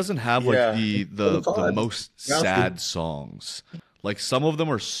mean, he doesn't have like the most sad songs. Like some of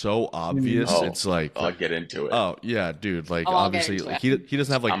them are so obvious. It's like I'll get into it. Oh yeah, dude. Like obviously, like, he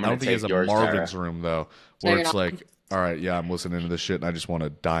doesn't have like I don't think he has a Marvin's Room though, where it's like, all right, yeah, I'm listening to this shit and I just want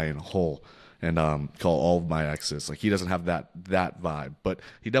to die in a hole and call all of my exes. Like he doesn't have that vibe, but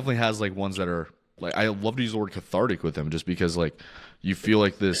he definitely has like ones that are like I love to use the word cathartic with him just because like you feel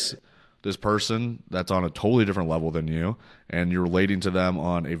like this person that's on a totally different level than you and you're relating to them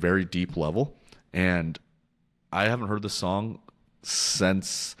on a very deep level. And I haven't heard the song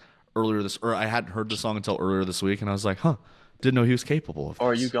since earlier I hadn't heard the song until earlier this week, and I was like, huh, didn't know he was capable of this. Oh,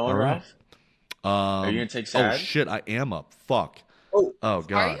 are you going, Ralph? Are you gonna take sad? Oh shit, I am up. Fuck. Oh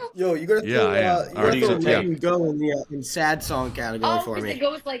god. Yo, you gotta throw, Let Me Go in sad song category for me. It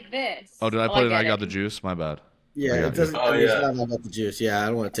goes like this. Oh, did I put it in I Got the Juice? My bad. Yeah, it doesn't. It's not about the juice. Yeah, I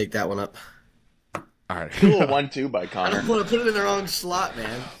don't want to take that one up. All right. Cool 1-2 by Connor. I don't want to put it in the wrong slot,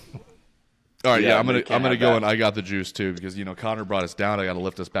 man. All right, I'm gonna go and I Got the Juice too because Connor brought us down. I got to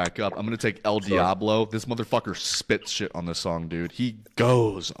lift us back up. I'm gonna take El Diablo. This motherfucker spits shit on this song, dude. He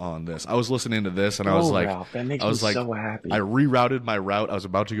goes on this. I was listening to this and I was like, Ralph, that makes me so happy. I rerouted my route. I was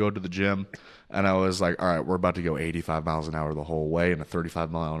about to go to the gym, and I was like, all right, we're about to go 85 miles an hour the whole way in a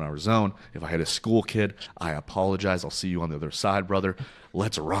 35 mile an hour zone. If I hit a school kid, I apologize. I'll see you on the other side, brother.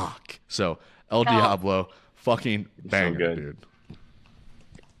 Let's rock. So El Diablo, fucking banger, so dude.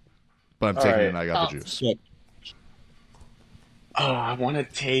 But I'm taking it and I Got the Juice. Oh, I want to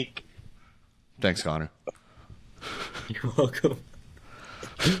take... Thanks, Connor. You're welcome.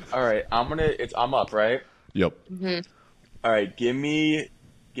 All right, I'm up, right? Yep. Mm-hmm. All right, give me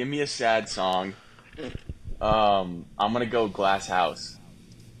a sad song. I'm gonna go Glass House.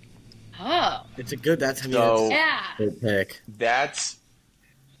 Oh. It's a good, good pick. That's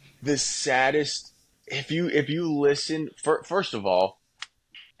the saddest. If you listen, first of all,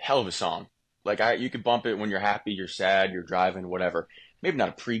 hell of a song. Like you could bump it when you're happy, you're sad, you're driving, whatever. Maybe not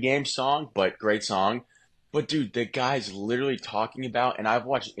a pregame song, but great song. But dude, the guy's literally talking about, and I've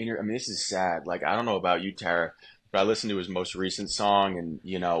watched I mean, this is sad. Like I don't know about you, Tara, but I listened to his most recent song, and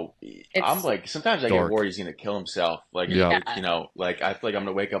I'm like, sometimes I get worried he's gonna kill himself. Like like I feel like I'm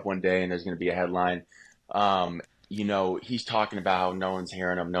gonna wake up one day and there's gonna be a headline. He's talking about how no one's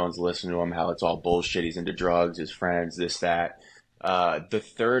hearing him, no one's listening to him, how it's all bullshit. He's into drugs, his friends, this, that. The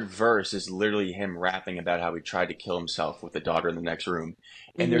third verse is literally him rapping about how he tried to kill himself with the daughter in the next room.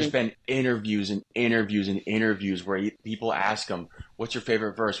 And there's been interviews and interviews and interviews where people ask him, what's your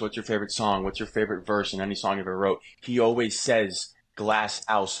favorite verse? What's your favorite song? What's your favorite verse in any song you ever wrote? He always says Glass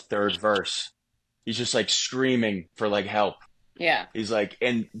House, third verse. He's just like screaming for like help. Yeah. He's like,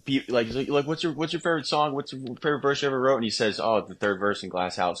 and he's like, what's your favorite song? What's your favorite verse you ever wrote? And he says, oh, the third verse in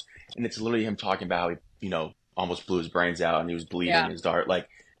Glass House. And it's literally him talking about how he, almost blew his brains out and he was bleeding his daughter. Like,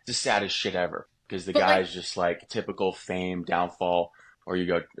 it's the saddest shit ever because the guy's just like typical fame, downfall, or what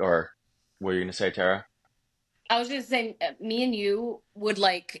are you going to say, Tara? I was just saying, me and you would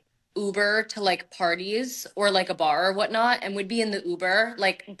like Uber to like parties or like a bar or whatnot, and would be in the Uber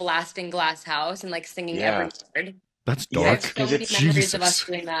like blasting Glass House and like singing every word. That's dark. So many memories of us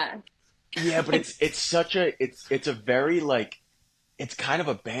doing that. Yeah, but it's a very like, it's kind of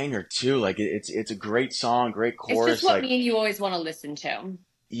a banger too. Like it's a great song, great chorus. It's just what me and you always want to listen to.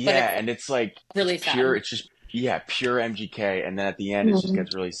 Yeah, and it's like really pure. sad. It's just pure MGK, and then at the end it just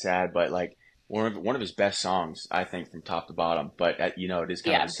gets really sad. But like one of his best songs, I think, from top to bottom. But it is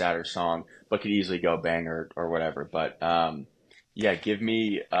kind of a sadder song, but could easily go banger or whatever. But give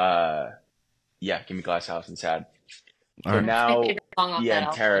me Glass House and sad. All right. Now,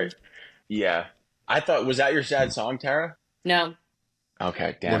 and Tara. Yeah, I thought, was that your sad song, Tara? No.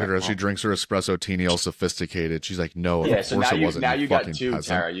 Okay, damn. Look at her. She drinks her espresso teeny all sophisticated. She's like, no, of course it wasn't. Now you got two, peasant.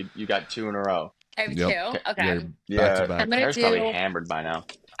 Tara. You got two in a row. I have two? Okay. Back to back. Tara's probably hammered by now.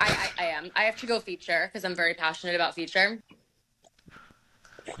 I am. I have to go feature because I'm very passionate about feature.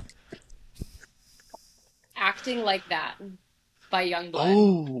 Acting Like That by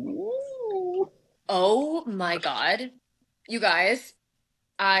Youngblood. Oh my God. You guys,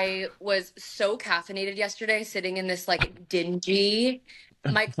 I was so caffeinated yesterday sitting in this like dingy,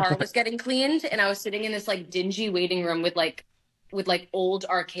 my car was getting cleaned and I was sitting in this like dingy waiting room with old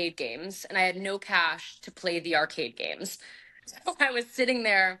arcade games and I had no cash to play the arcade games. So I was sitting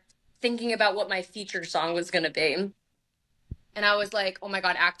there thinking about what my feature song was going to be. And I was like, oh my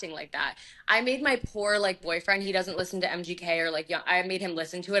God, acting like that. I made my poor like boyfriend, he doesn't listen to MGK or like, young, I made him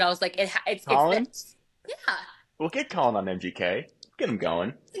listen to it. I was like, it's Colin? this. Yeah. We'll get Colin on MGK. Get him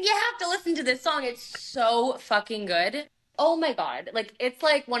going. You have to listen to this song. It's so fucking good. Oh my God. Like, it's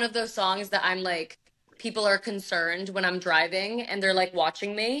like one of those songs that I'm like, people are concerned when I'm driving and they're like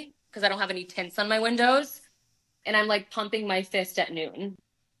watching me because I don't have any tints on my windows. And I'm like pumping my fist at noon.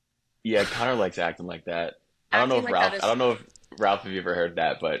 Yeah, Connor likes acting like that. I don't know if Ralph, have you ever heard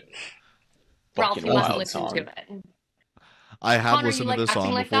that, but Ralph, you must wild listen song. to it. I have Connor, listened you to like this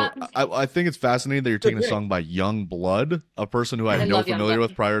song acting before. like I think it's fascinating that you're taking a song by Young Blood, a person who I had no familiar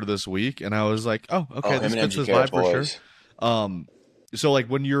with prior to this week, and I was like, oh, okay, this fits his vibe for sure. So like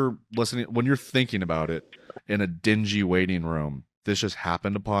when you're listening, when you're thinking about it in a dingy waiting room, this just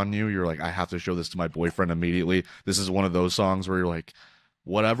happened upon you. You're like, I have to show this to my boyfriend immediately. This is one of those songs where you're like,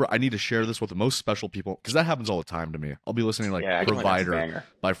 whatever, I need to share this with the most special people, because that happens all the time to me. I'll be listening to like Provider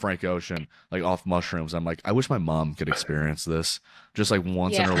by Frank Ocean, like off mushrooms. I'm like, I wish my mom could experience this just like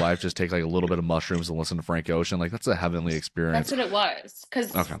once in her life. Just take like a little bit of mushrooms and listen to Frank Ocean. Like that's a heavenly experience. That's what it was,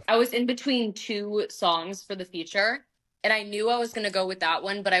 because I was in between two songs for the feature, and I knew I was gonna go with that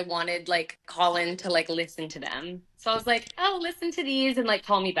one, but I wanted like Colin to like listen to them. So I was like, oh, listen to these and like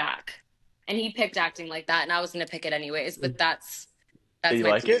call me back. And he picked Acting Like That, and I was gonna pick it anyways. But that's Did you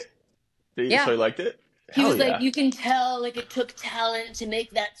like it? Yeah. So you liked it? He was like, you can tell, like, it took talent to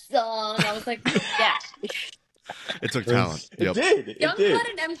make that song. I was like, yeah. It took talent. Yep. It did. Young Blood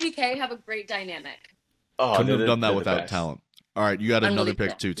and MGK have a great dynamic. Oh, couldn't have done that without talent. All right, you got another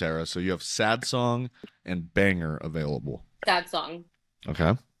pick too, Tara. So you have Sad Song and Banger available. Sad Song.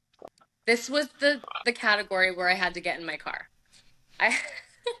 Okay. This was the category where I had to get in my car. I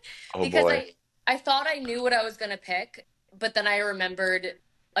thought I knew what I was going to pick, but then I remembered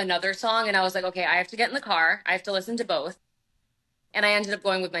another song, and I was like, okay, I have to get in the car. I have to listen to both. And I ended up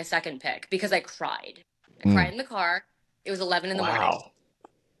going with my second pick because I cried. I cried in the car. It was 11 in the morning.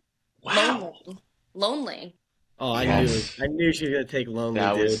 Wow. Lonely. Oh, I knew she was going to take Lonely,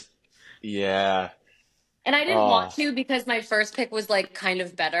 dude. Yeah. And I didn't want to because my first pick was like kind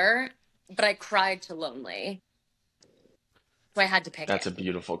of better, but I cried to Lonely. So I had to pick That's a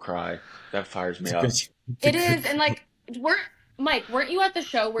beautiful cry. That fires me up. It is, and like, weren't you at the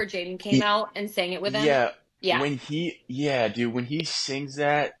show where Jaden came out and sang it with him? Yeah. Yeah. When he sings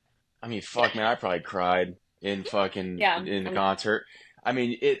that, I mean, fuck, man, I probably cried in the concert. I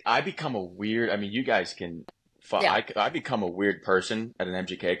mean, I become a weird, I mean, you guys can, I become a weird person at an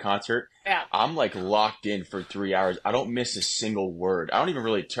MGK concert. Yeah. I'm like locked in for 3 hours. I don't miss a single word. I don't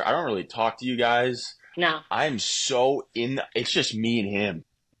really talk to you guys. No. I'm so it's just me and him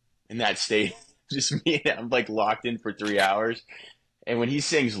in that state. Just me and him. I'm like locked in for 3 hours. And when he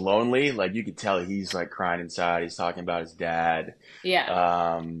sings Lonely, like you could tell he's like crying inside. He's talking about his dad.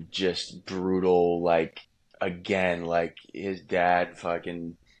 Yeah. Just brutal, like again, like his dad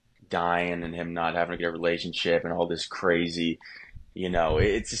fucking dying and him not having a good relationship and all this crazy,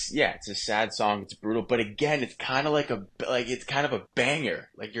 it's a sad song. It's brutal. But again, it's kind of it's kind of a banger.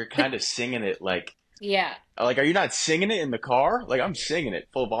 Like you're kind of singing it like, yeah. Like, are you not singing it in the car? Like, I'm singing it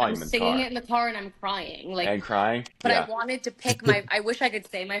full volume in the car. I'm singing it in the car and I'm crying. And crying? But I wanted to pick I wish I could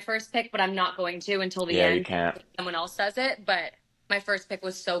say my first pick, but I'm not going to until the end. Yeah, you can't. Someone else says it, but my first pick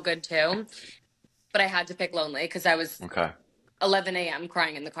was so good too. But I had to pick Lonely because I was 11 a.m.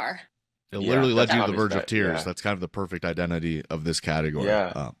 crying in the car. It literally led you to the verge of tears. Yeah. That's kind of the perfect identity of this category.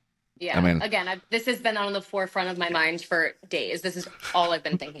 Yeah. Yeah. I mean, again, this has been on the forefront of my mind for days. This is all I've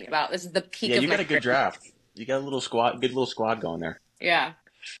been thinking about. This is the peak of my you got a good draft. You got a good little squad going there. Yeah.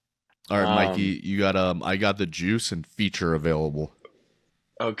 All right, Mikey, you got I got the Juice and Feature available.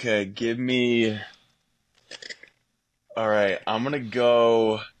 Okay, give me. All right, I'm gonna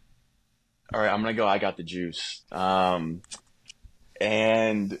go. I Got the Juice. And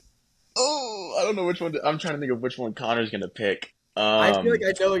I don't know which one. I'm trying to think of which one Connor's gonna pick. I feel like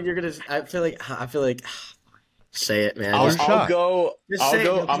I know what you're gonna. I feel like. Say it, man. I'll go.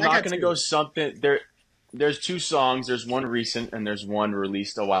 I'm not gonna go something there. There's two songs. There's one recent and there's one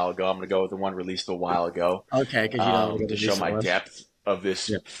released a while ago. I'm gonna go with the one released a while ago. Okay, to show my depth of this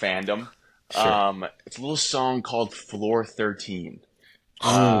fandom. Sure. It's a little song called Floor 13,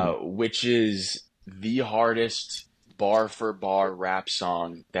 which is the hardest bar for bar rap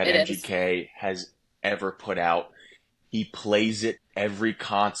song that MGK has ever put out. He plays it every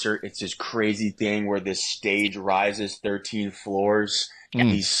concert. It's this crazy thing where this stage rises 13 floors and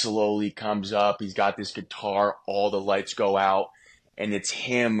he slowly comes up. He's got this guitar. All the lights go out and it's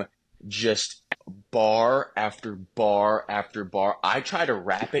him just bar after bar after bar. I try to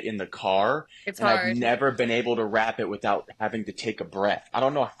rap it in the car, It's and hard. I've never been able to rap it without having to take a breath. I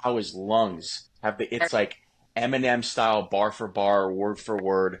don't know how his lungs have it's like Eminem style, bar for bar, word for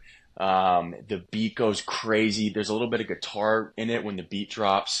word. The beat goes crazy. There's a little bit of guitar in it when the beat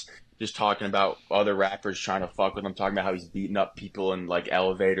drops. Just talking about other rappers trying to fuck with him, talking about how he's beating up people in like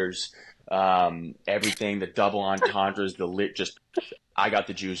elevators. Everything, the double entendres, I got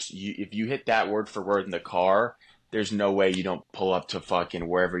the juice. If you hit that word for word in the car, there's no way you don't pull up to fucking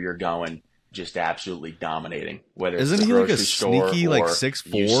wherever you're going, just absolutely dominating. Whether it's Isn't the he like a grocery store sneaky or like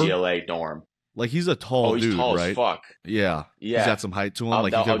 6'4"? UCLA dorm. Like he's a tall he's dude, tall right? as fuck. Yeah. Yeah. He's got some height to him. I'll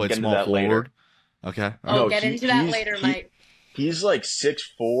Like he could play get into small that later. forward. Okay. Oh, get into that later, Mike. He's like 6'4",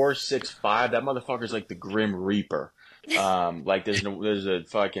 6'5". That motherfucker's like the Grim Reaper. Like there's a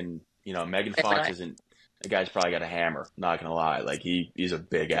fucking, Megan Fox isn't. The guy's probably got a hammer. Not gonna lie, like he's a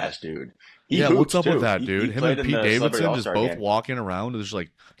big ass dude. What's up with that, dude? Him and Pete Davidson just both game. walking around. There's like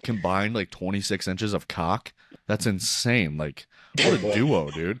combined like 26 inches of cock. That's insane. Like what a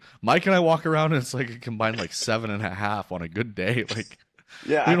duo, dude. Mike and I walk around and it's like a combined like 7.5 on a good day. Like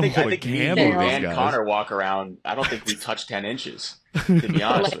yeah, I think me and Connor walk around. I don't think we touch 10 inches. To be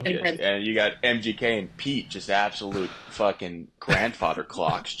honest with you, and you got MGK and Pete, just absolute fucking grandfather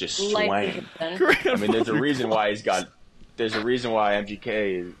clocks, just swaying. I mean, there's a reason why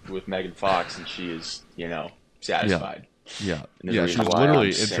MGK is with Megan Fox, and she is, satisfied. Yeah. She was literally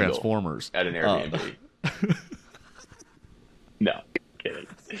in Transformers at an Airbnb. No, kidding.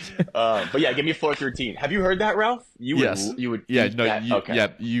 But yeah, give me a fourth routine. Have you heard that, Ralph? Yes. You would. Yeah. No. That? Okay. Yeah.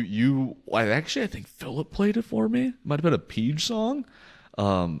 I think Philip played it for me. Might have been a Peach song.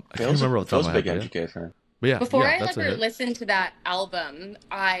 I can't remember what the Phil's a big MGK fan. But yeah, before I ever listened to that album,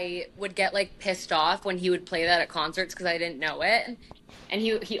 I would get like pissed off when he would play that at concerts because I didn't know it, and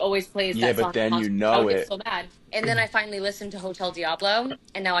he always plays that song. Yeah, but then I it. Get so bad. And then I finally listened to Hotel Diablo,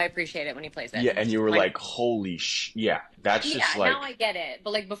 and now I appreciate it when he plays it. Yeah, and you were like holy yeah, that's just like. Yeah, now I get it,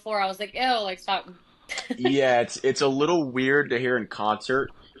 but like before I was like, ew, like stop. Yeah, it's a little weird to hear in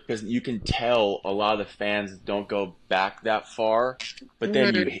concert. Because you can tell a lot of the fans don't go back that far, but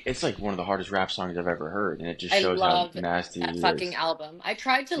then it's like one of the hardest rap songs I've ever heard, and it just shows how nasty that fucking album. I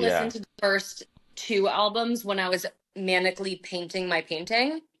tried to listen to the first 2 albums when I was manically painting my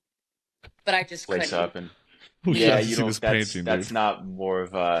painting, but I just couldn't. Up and you don't. That's not more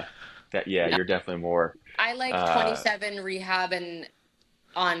of a. You're definitely more. I like 27 Rehab and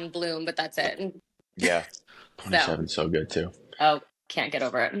On Bloom, but that's it. Yeah, 27's so good too. Oh. Can't get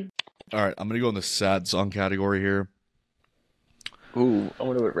over it. All right, I'm gonna go in the sad song category here. Ooh, I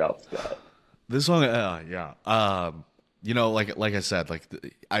wonder what Ralph's got. This song, like I said, like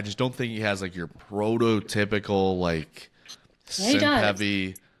I just don't think he has like your prototypical like synth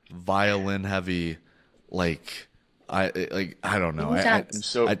heavy, violin heavy, like I don't know.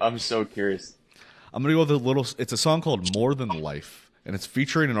 I'm so curious. I'm gonna go with it's a song called More Than Life, and it's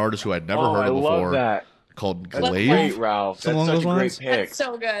featuring an artist who I'd never heard of before. Love that. Called That's Glaive. Great, Ralph. That's such a great pick. That's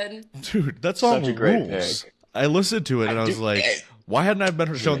so good. Dude, that song rules. I listened to it and I was like, why hadn't I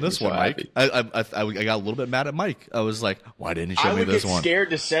been shown this one, Mike? I got a little bit mad at Mike. I was like, why didn't he show me this one? I would get scared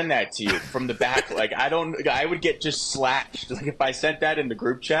to send that to you from the back. Like, I would get just slashed. Like, if I sent that in the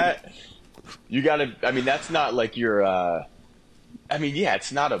group chat, that's not like your,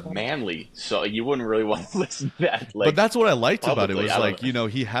 it's not a manly, so you wouldn't really want to listen to that. Like, but that's what I liked about it. Was like,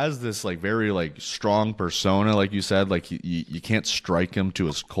 he has this like very like strong persona, like you said, like you can't strike him to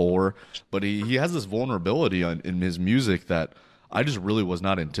his core, but he has this vulnerability in his music that I just really was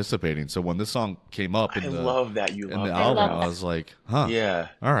not anticipating. So when this song came up in the album, I was like, huh, yeah,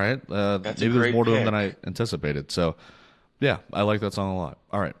 all right, maybe there's more to him than I anticipated. So yeah, I like that song a lot.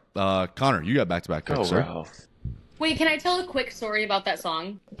 All right, Connor, you got back-to-back picks, sir. Ralph. Wait, can I tell a quick story about that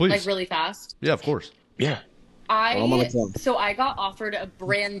song? Please. Like really fast? Yeah, of course. Yeah. I got offered a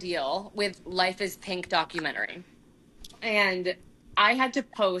brand deal with Life is Pink documentary. And I had to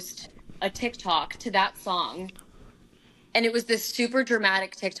post a TikTok to that song. And it was this super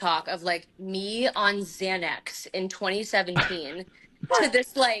dramatic TikTok of like me on Xanax in 2017 to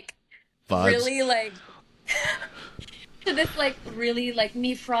this like really like to this like really like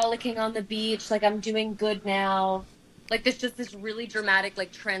me frolicking on the beach, like I'm doing good now. Like there's just this really dramatic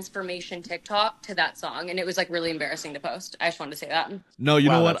like transformation TikTok to that song, and it was like really embarrassing to post. I just wanted to say that. No, you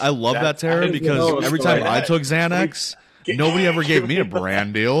know what? I love that, Tara, because every time I took Xanax, nobody ever gave me a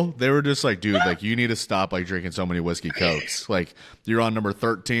brand deal. They were just like, dude, like you need to stop like drinking so many whiskey cokes. Like you're on number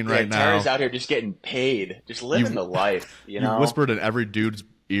 13 right now. Tara's out here just getting paid, just living the life. You know, whispered in every dude's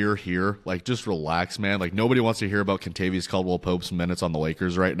ear here, like just relax, man. Like nobody wants to hear about Kentavious Caldwell-Pope's minutes on the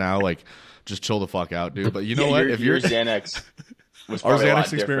Lakers right now. Like just chill the fuck out, dude. But you know what? If your Xanax was our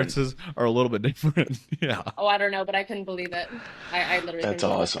Xanax experiences are a little bit different. Yeah. Oh, I don't know, but I couldn't believe it. I literally. That's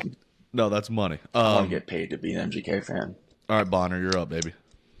awesome. No, that's money. I want to get paid to be an MGK fan. All right, Bonner, you're up, baby.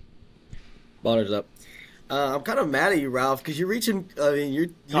 Bonner's up. I'm kind of mad at you, Ralph, because you're reaching. I mean, you're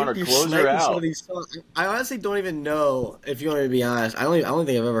sniping some of these songs. I honestly don't even know, if you want me to be honest. I don't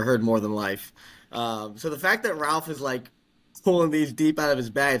think I've ever heard More Than Life. So the fact that Ralph is like pulling these deep out of his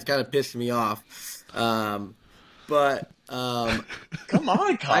bag, it's kind of pissed me off. But come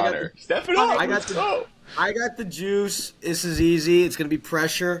on, Connor, step it up. I got the juice. This is easy. It's gonna be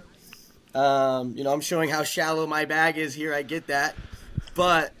pressure. I'm showing how shallow my bag is here. I get that,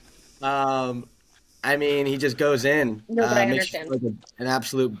 but I mean, he just goes in. No, but I understand. Like an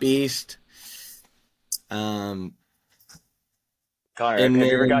absolute beast. Connor, have you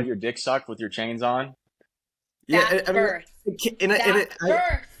ever got your dick sucked with your chains on? Yeah, I feel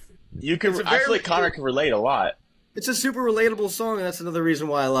like Connor can relate a lot. It's a super relatable song, and that's another reason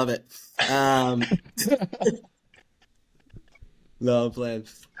why I love it. No, I'm playing.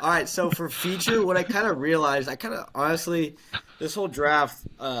 All right, so for feature, what I kind of realized, honestly, this whole draft,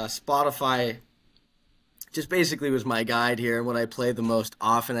 Spotify just basically was my guide here and what I play the most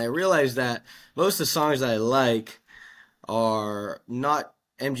often. I realized that most of the songs that I like are not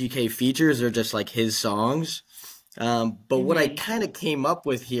MGK features, they're just like his songs. But what I kind of came up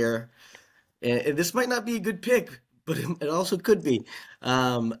with here, and this might not be a good pick, but it also could be,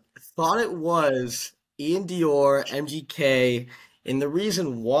 thought it was Ian Dior, MGK, and the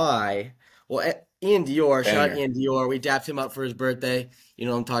reason why, well, Ian Dior, shout out Ian Dior, we dapped him up for his birthday. You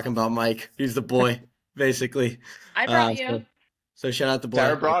know what I'm talking about, Mike. He's the boy, basically. I brought you. So shout out the boy.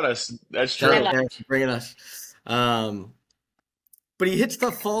 Tara brought us. That's true. Shout out Tara for bringing us. But he hits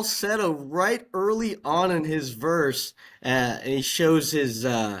the falsetto right early on in his verse, and he shows his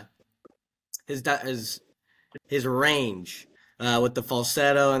range with the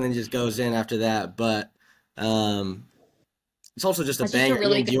falsetto, and then just goes in after that. But it's also just a banger.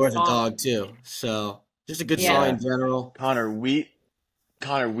 Really Dior's a dog too, so just a good song in general. Connor, we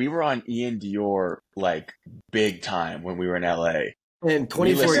were on Ian Dior like big time when we were in LA. And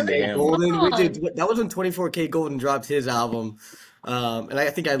 24K Golden, that was when 24K Golden dropped his album. And I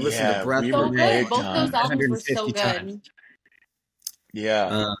think I listened to Breath. So good. Both those albums were so good. Times.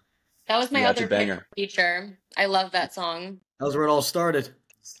 Yeah. That was my other banger feature. I love that song. That was where it all started.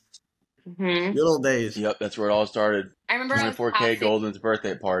 Mm-hmm. Good old days. Yep, that's where it all started. I remember 24K Golden's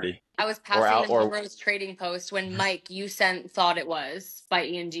birthday party. I was passing the Melrose Trading Post when Mike, you Thought It Was by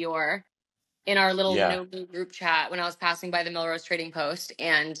Ian Dior in our little no group chat when I was passing by the Melrose Trading Post,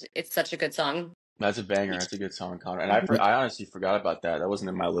 and it's such a good song. That's a banger. That's a good song, Connor. And I honestly forgot about that. That wasn't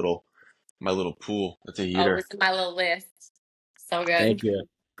in my little pool. That's a heater. Oh, it's in my little list. So good. Thank you.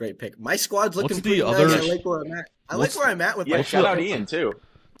 Great pick. My squad's looking pretty nice. I like where I'm at. Where I'm at with my shout out Ian too.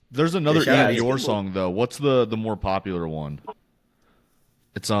 There's another Ian Dior song though. What's the more popular one?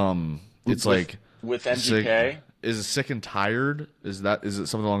 It's like with MGK. Is it Sick and Tired? Is it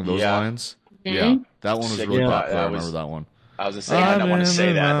something along those lines? Mm-hmm. Yeah, that one was really popular. I remember that one. I was gonna say I don't want to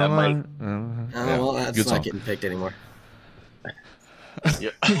say that. That might. Well, that's not getting picked anymore.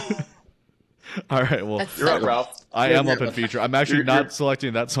 All right, well, you're up, Ralph. I am up in feature. I'm actually not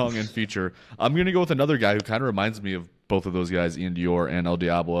selecting that song in feature. I'm gonna go with another guy who kind of reminds me of both of those guys, Ian Dior and El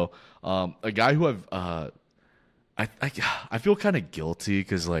Diablo. A guy who I feel kind of guilty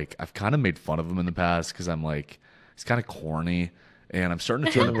because like I've kind of made fun of him in the past because I'm like he's kind of corny. And I'm starting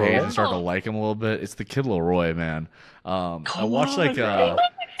to turn the page and starting to like him a little bit. It's the Kid Leroy, man. I watched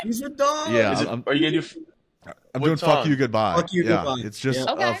he's a dog. Yeah, are you gonna do? I'm doing "Fuck You Goodbye." Fuck You Goodbye. It's just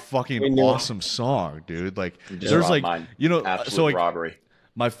a fucking awesome song, dude. Like, there's like absolute robbery.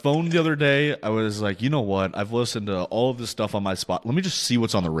 My phone the other day, I was like, you know what? I've listened to all of this stuff on my spot. Let me just see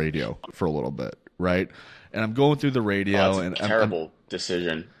what's on the radio for a little bit, right? And I'm going through the radio, and terrible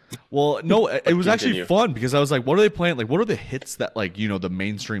decision. Well, no, it was actually fun because I was like, what are they playing? Like, what are the hits that, like, you know, the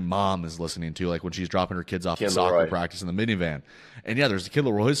mainstream mom is listening to, like when she's dropping her kids off at soccer practice in the minivan? And yeah, there's a Kid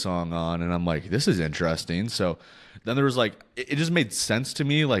Leroy song on, and I'm like, this is interesting. So then there was like, it just made sense to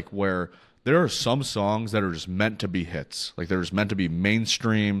me, like, where there are some songs that are just meant to be hits. Like, they're just meant to be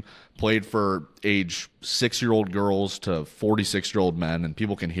mainstream, played for age 6-year-old girls to 46-year-old men, and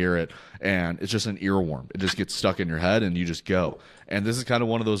people can hear it, and it's just an earworm. It just gets stuck in your head, and you just go. And this is kind of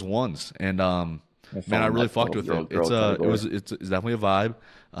one of those ones. And Man, I really fucked with it. It's definitely a vibe.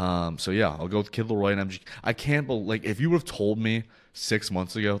 So yeah, I'll go with Kid Laroi and MGK. I can't believe, like, if you would have told me 6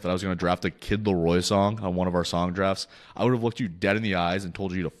 months ago that I was going to draft a Kid Laroi song on one of our song drafts, I would have looked you dead in the eyes and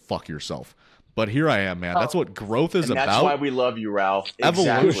told you to fuck yourself. But here I am, man. That's what growth is about. That's why we love you, Ralph.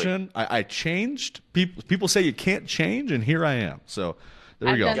 Evolution. Exactly. I changed. People say you can't change, and here I am. So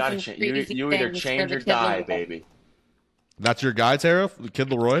there we go. You either change or die, baby. That's your guy, Tara? Kid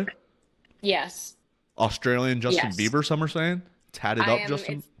Laroi? Yes. Australian Justin Bieber, some are saying? Tatted up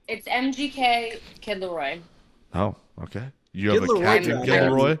Justin? It's MGK, Kid Laroi. Oh, okay. You have a captain, Kid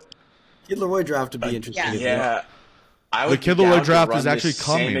Laroi? Kid Laroi draft would be interesting. Yeah. The Kid Laroi draft is actually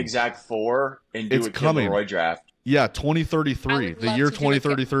coming. Same exact 4 and do a Kid Laroi draft. Yeah, 2033. The year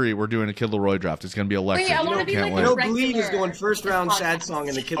 2033, we're doing a Kid Laroi draft. It's going to be electric. Wait, I want to be like No Bleed is going first round sad song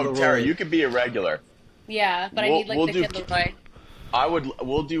in the Kid Laroi. Tara, you could be a regular. Yeah, but I need like the Kid Laroi. I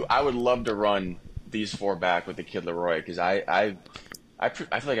would love to run these 4 back with the Kid Laroi because I feel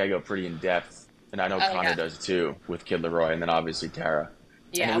like I go pretty in depth, and I know Connor does too with Kid Laroi, and then obviously Tara.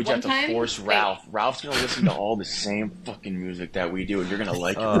 Yeah, and then we just have to force Ralph. Ralph's gonna listen to all the same fucking music that we do, and you're gonna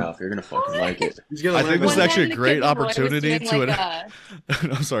like it, Ralph. You're gonna fucking like it. I think this is actually a great opportunity to.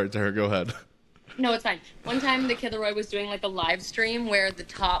 I'm sorry, Tara. Go ahead. No, it's fine. One time, the Kid Laroi was doing like a live stream where the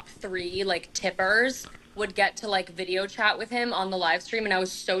top 3 like tippers would get to like video chat with him on the live stream, and I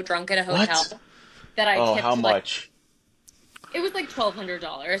was so drunk at a hotel that I tipped. How much? It was like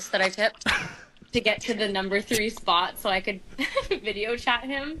 $1,200 that I tipped to get to the number 3 spot so I could video chat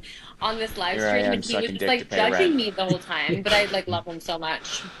him on this live stream. And he was just like judging me the whole time, but I like love him so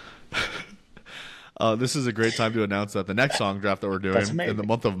much. This is a great time to announce that the next song draft that we're doing in the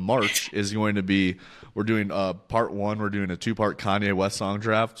month of March is going to be, we're doing part 1, we're doing a 2-part Kanye West song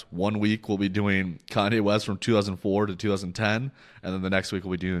draft. 1 week we'll be doing Kanye West from 2004 to 2010, and then the next week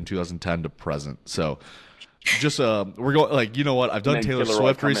we'll be doing 2010 to present. So just we're going, like, you know what, I've done Taylor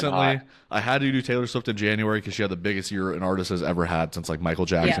Swift recently. I had to do Taylor Swift in January because she had the biggest year an artist has ever had since like Michael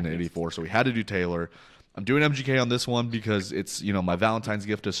Jackson in '84. So we had to do Taylor. I'm doing MGK on this one because it's, you know, my Valentine's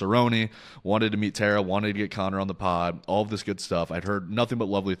gift to Cerroni. Wanted to meet Tara, wanted to get Connor on the pod, all of this good stuff. I'd heard nothing but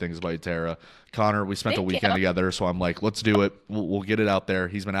lovely things about you, Tara. Connor, we spent a weekend together, so I'm like, let's do it. We'll get it out there.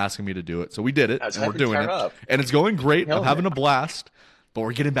 He's been asking me to do it, so we did it, and we're doing it. And it's going great. I'm having a blast, but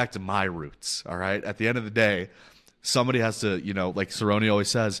we're getting back to my roots, all right? At the end of the day, somebody has to, you know, like Cerroni always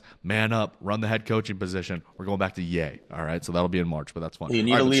says, man up, run the head coaching position. We're going back to Yay, all right? So that'll be in March, but that's fun. You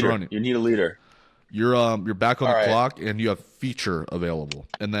need a leader. Cerroni, you need a leader. You're back on the clock, and you have feature available.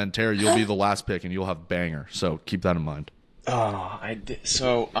 And then, Tara, you'll be the last pick, and you'll have banger. So keep that in mind. Oh, I did.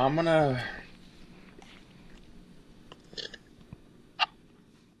 So I'm gonna.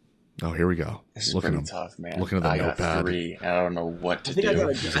 Oh, here we go. This is pretty tough, man. Looking at the notepad. 3. I don't know what to do.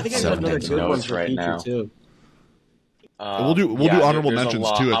 I think I got another good one for right now too. We'll do honorable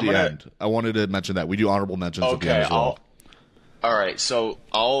mentions too at the end. I wanted to mention that we do honorable mentions at the end as well. All right, so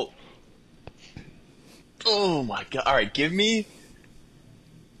I'll. Oh my god! All right, give me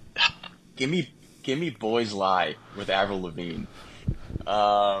 "Boys Lie" with Avril Lavigne.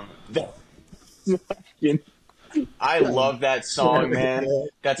 I love that song, man.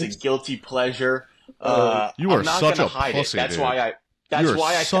 That's a guilty pleasure. You are such a pussy, That's dude. why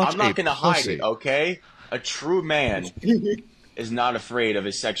I'm not gonna hide it. Okay, a true man is not afraid of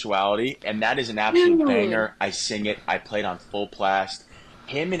his sexuality, and that is an absolute banger. I sing it. I play it on full blast.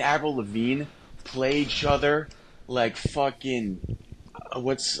 Him and Avril Lavigne play each other like fucking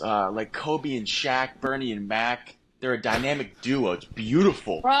like Kobe and Shaq, Bernie and Mac. They're a dynamic duo. It's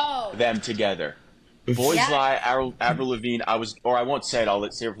beautiful, them together. Boys Lie, Avril Lavigne. I won't say it. I'll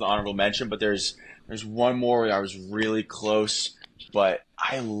save it for the honorable mention. But there's one more where I was really close. But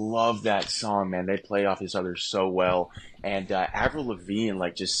I love that song, man. They play off each other so well. And Avril Lavigne,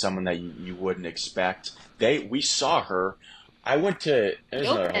 like, just someone that you wouldn't expect. We saw her. There's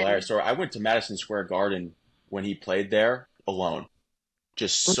a hilarious story. I went to Madison Square Garden when he played there alone.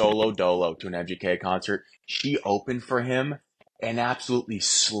 Just solo dolo to an MGK concert. She opened for him and absolutely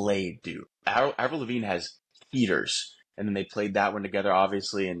slayed, dude. Avril Lavigne has heaters. And then they played that one together,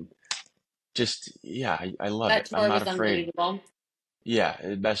 obviously. And just, I love it. I'm not afraid.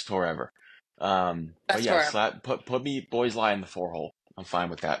 Yeah, best tour ever. Put me "Boys Lie" in the 4-hole. I'm fine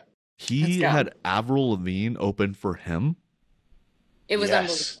with that. He had Avril Lavigne open for him. It was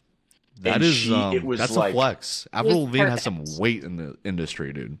unbelievable. That's a flex. Avril Lavigne has some weight in the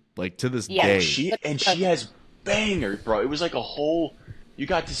industry, dude. Like, to this day. She has bangers, bro. It was like a whole, you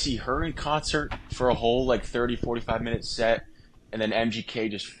got to see her in concert for a whole like 30, 45 minute set, and then MGK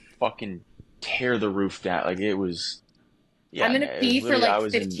just fucking tear the roof down. Like, it was, I'm going to pee for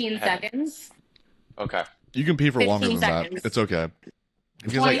like 15 seconds. Okay. You can pee for longer than 15 seconds. that. It's okay.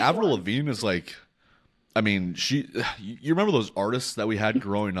 Because like Avril Lavigne is like, I mean, you remember those artists that we had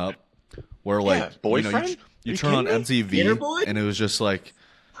growing up, where like Boyfriend? You turn on MTV and it was just like,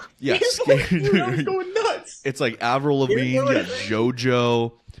 yeah, Dude, I was going nuts. It's like Avril Lavigne, you had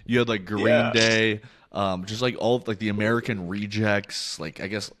JoJo, you had like Green Day, just like all of, like the American Rejects. Like I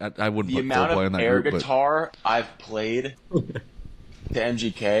guess I wouldn't put Coldplay in that air group, guitar I've played to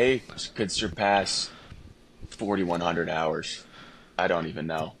MGK could surpass 4,100 hours. I don't even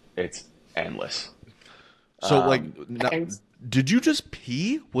know. It's endless. So did you just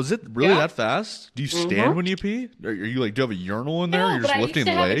pee? Was it really that fast? Do you stand when you pee? Are you like, do you have a urinal in there? No, You're just lifting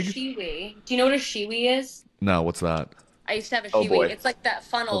I leg? used to have a shiwi. Do you know what a shiwi is? No, what's that? I used to have a Oh, shiwi. boy. It's like that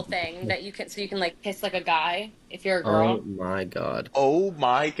funnel thing that you can, so you can like piss like a guy if you're a girl. Oh my god. Oh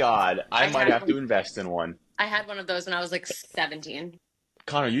my god. I might have to invest in one. I had one of those when I was like 17.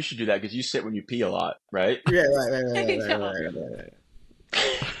 Connor, you should do that because you sit when you pee a lot, right? Yeah, right.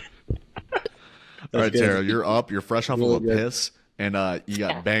 All right, Tara, you're up. You're fresh off of a piss, and you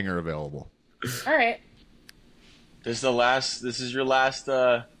got Yeah. banger available. All right. This is your last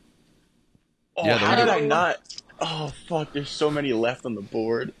how Yeah, did I not? Oh fuck, there's so many left on the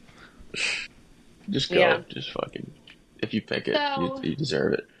board. Just go. Yeah. Just fucking if you pick it, So- you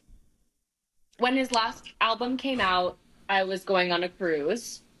deserve it. When his last album came out, I was going on a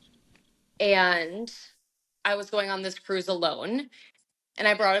cruise, and I was going on this cruise alone, and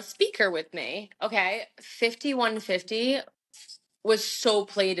I brought a speaker with me. Okay, 5150 was so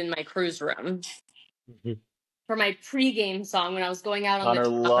played in my cruise room for my pregame song when I was going out on Connor the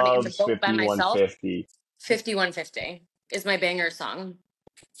loves boat by myself. 5150. 5150 is my banger song.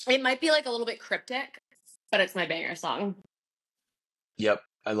 It might be like a little bit cryptic, but it's my banger song. Yep,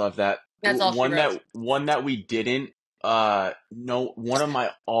 I love that. That's all she wrote. One that we didn't no, one of my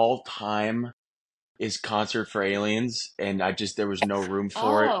all-time is Concert for Aliens, and there was no room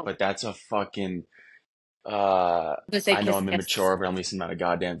for it, but that's a fucking I know I'm immature, but at least I'm not a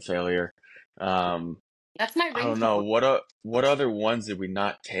goddamn failure. That's my ringtone. I don't know what other ones did we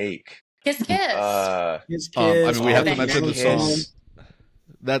not take? Kiss Kiss. I mean, we have to mention the song.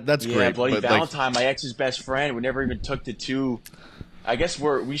 That's Yeah, great. Bloody but Valentine, my ex's best friend. We never even took the two. I guess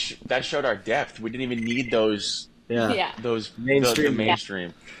that showed our depth. We didn't even need those. Yeah. Those Mainstream. the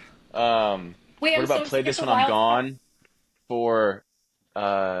mainstream. Wait, What about Play This When I'm Gone for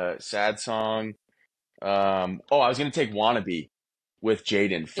sad song? I was gonna take Wannabe with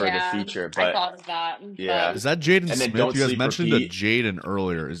Jaden for the feature, but I thought of that. Yeah. is that Jaden And then Smith? Don't You guys Sleep mentioned Repeat. Jaden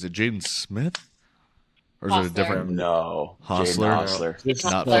earlier. Is it Jaden Smith? Or is it a Hustler. different? no, Hustler? Jaden Hustler. Just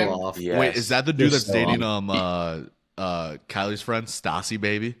Not fell Hustler. off. Yes. Wait, is that the dude that's Just dating Kylie's friend Stassi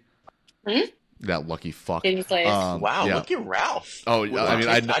baby? Hmm? That lucky fuck. Didn't say. Wow, yeah. look at Ralph. Oh, yeah, I mean,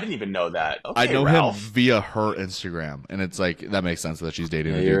 I didn't even know that. Okay, I know Ralph. him via her Instagram, and it's like that makes sense that she's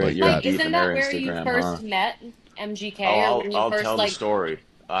dating a Yeah, dude you're- like you're that. deep Isn't in that their where you Instagram, first huh? met MGK? Oh, or when you I'll first tell the story.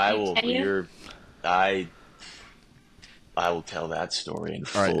 I will. Can you? I will tell that story in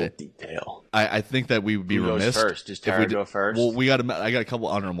All right, full detail. I think that we would be Who goes remiss. first? Does if Tara we did- go first? Well, I got a couple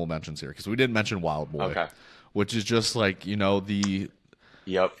honorable mentions here because we didn't mention Wild Boy, Okay. which is just like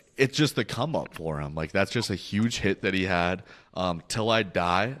Yep. it's just the come up for him. Like that's just a huge hit that he had. Till I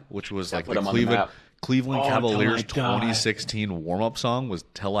Die, which was like put the him on the map. Cleveland Oh, Cavaliers Till I Die. 2016 warm up song was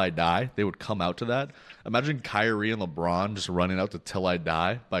Till I Die. They would come out to that. Imagine Kyrie and LeBron just running out to Till I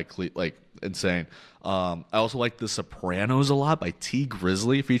Die by like insane. I also like The Sopranos a lot by T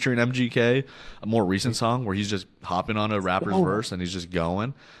Grizzly featuring MGK, a more recent song where he's just hopping on a rapper's verse and he's just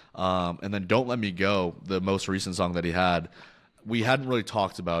going. And then Don't Let Me Go, the most recent song that he had. We hadn't really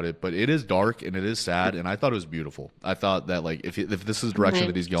talked about it, but it is dark and it is sad, and I thought it was beautiful. I thought that like if this is the direction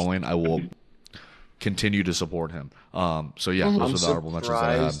that he's going, I will continue to support him. So yeah, those I'm are the honorable mentions that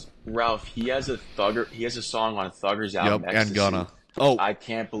I had. surprised, Ralph. He has a song on Thugger's album. Yep, and Ecstasy. Gonna. Oh, I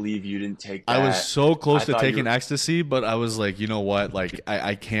can't believe you didn't take that. I was so close I to thought taking you were- Ecstasy, but I was like, you know what? Like,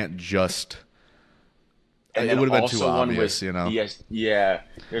 I can't just. And It then would have been also too one obvious, with you know. Yeah,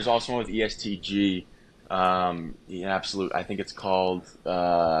 there's also one with ESTG. Absolute. I think it's called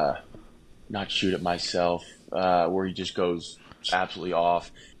not Shoot It Myself, where he just goes absolutely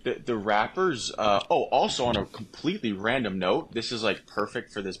off. The rappers. Also on a completely random note, this is like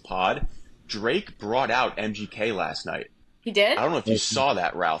perfect for this pod. Drake brought out MGK last night. He did? I don't know if you saw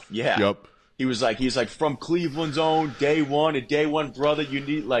that, Ralph. Yeah. Yep. He's like from Cleveland's own day one, brother. You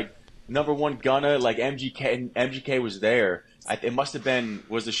need like number one gunna like MGK. And MGK was there. It must have been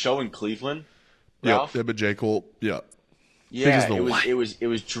was the show in Cleveland. Ralph? Yep. But J. Cole. Yeah. Yeah, the it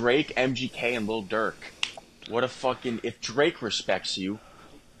was Drake, MGK, and Lil Durk. What a fucking if Drake respects you,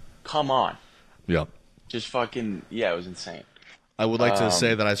 come on. Yeah. Just fucking, yeah, it was insane. I would like to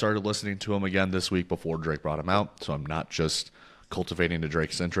say that I started listening to him again this week before Drake brought him out, so I'm not just cultivating to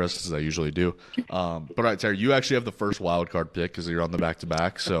Drake's interests as I usually do. But all right, Tara, you actually have the first wild card pick because you're on the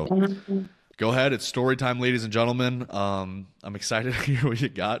back-to-back, so go ahead. It's story time, ladies and gentlemen. I'm excited to hear what you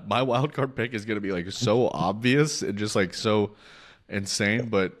got. My wild card pick is going to be like so obvious and just like so insane,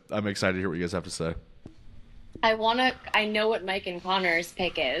 but I'm excited to hear what you guys have to say. I know what Mike and Connor's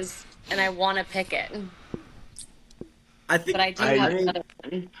pick is, and I want to pick it. But I do have another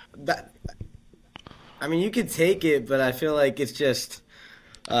one. I mean, you could take it, but I feel like it's just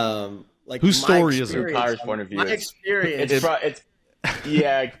like whose story is it? Connor's point of view. My experience. It's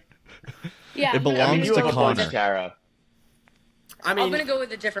yeah. Yeah, it belongs to Connor. Tara. I'm going to go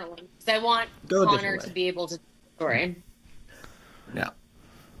with a different one because I want Connor to be able to tell the story. Yeah.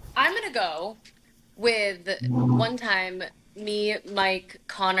 I'm going to go with one time me, Mike,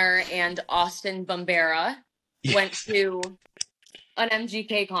 Connor, and Austin Bombera went to an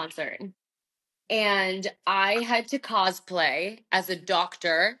MGK concert. And I had to cosplay as a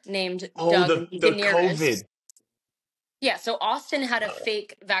doctor named Doug the COVID. Yeah, so Austin had a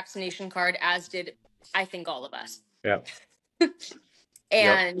fake vaccination card, as did, I think, all of us. Yeah.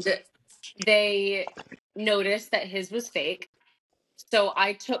 And they noticed that his was fake. So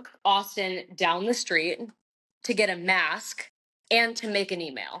I took Austin down the street to get a mask and to make an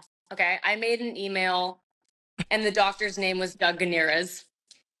email. Okay, I made an email, and the doctor's name was Doug Ganirez.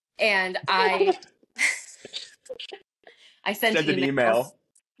 And I sent an email.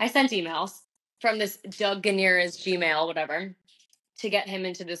 I sent emails from this Doug Ganirez Gmail, whatever, to get him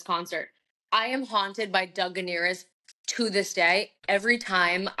into this concert. I am haunted by Doug Ganirez to this day. Every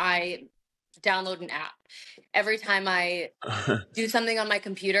time I download an app, every time I do something on my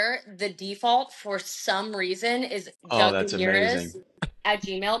computer, the default for some reason is Doug Ganirez at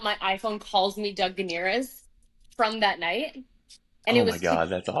Gmail. My iPhone calls me Doug Ganirez from that night. And it was, my God,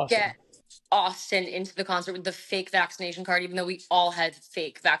 that's awesome. Get Austin into the concert with the fake vaccination card, even though we all had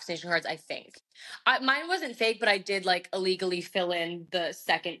fake vaccination cards, I think. Mine wasn't fake, but I did like illegally fill in the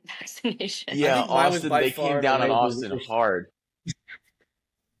second vaccination. Yeah, Austin, they came down on Austin hard.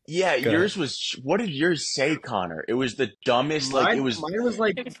 Yeah, yours was. What did yours say, Connor? It was the dumbest. Mine was like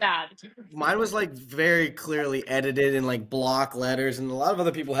it was bad. Mine was like very clearly edited in like block letters, and a lot of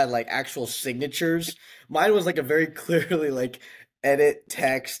other people had like actual signatures. Mine was like a very clearly like edit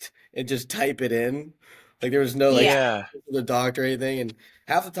text and just type it in. Like there was no like the doctor or anything, and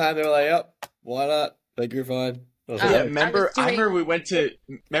half the time they were like, "Yep, why not? Like you're fine." Yeah, remember we went to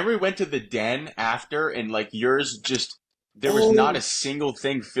the den after, and like yours just. There was not a single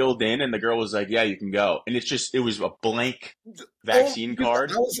thing filled in, and the girl was like, "Yeah, you can go." And it was a blank vaccine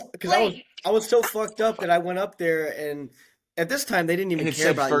card. I was so fucked up that I went up there, and at this time they didn't even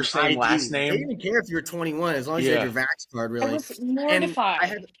care about first name, last name. They didn't even care if you were 21 as long as you had your vax card. Really, I was mortified.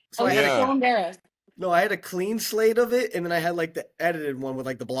 I was so embarrassed. No, I had a clean slate of it, and then I had like the edited one with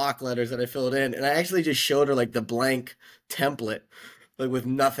like the block letters that I filled in, and I actually just showed her like the blank template, like with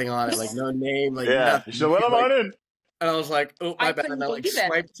nothing on it, like no name, like nothing. So what am I in? And I was like, "Oh, my bad." And I like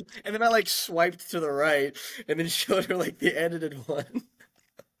swiped to the right, and then showed her like the edited one.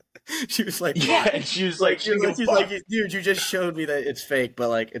 She was like, "Yeah," and she was like, she's like, "Dude, you just showed me that it's fake, but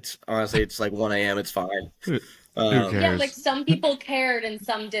like, it's honestly, it's like 1 a.m. It's fine." Yeah, like some people cared and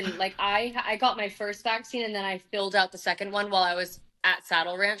some didn't. Like I got my first vaccine and then I filled out the second one while I was at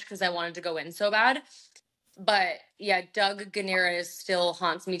Saddle Ranch because I wanted to go in so bad. But yeah, Doug Ganirez still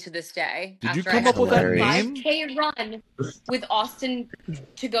haunts me to this day. Did you come up with that name? 5K run with Austin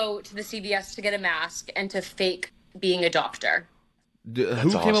to go to the CVS to get a mask and to fake being a doctor.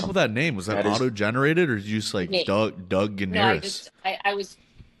 Who came up with that name? Was that auto-generated or did you just like Doug Ganirez? No, I was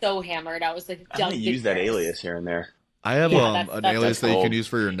so hammered. I was like, I'm gonna use that alias here and there. I have an alias that you can use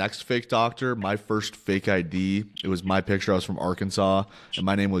for your next fake doctor. My first fake ID, it was my picture. I was from Arkansas, and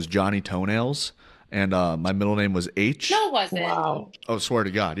my name was Johnny Toenails. And my middle name was H. No, it wasn't. Wow. Oh, swear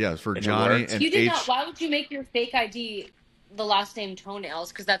to God. Yeah, for Johnny and you did H. Not. Why would you make your fake ID the last name Toenails?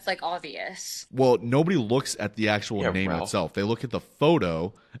 Because that's like obvious. Well, nobody looks at the actual name itself. They look at the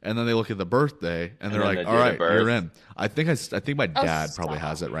photo and then they look at the birthday and they're like, "All right, you're in." I think my dad probably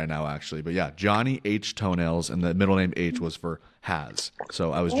has it right now, actually. But yeah, Johnny H Toenails, and the middle name H was for Has.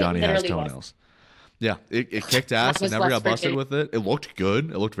 So I was Johnny Has Toenails. Yeah, it kicked ass. I never got busted with it. It looked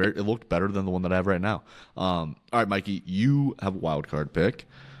good. It looked better than the one that I have right now. All right, Mikey, you have a wild card pick.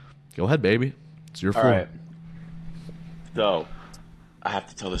 Go ahead, baby. It's your floor. All right. So, I have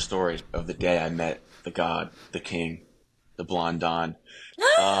to tell the story of the day I met the god, the king, the blonde Don.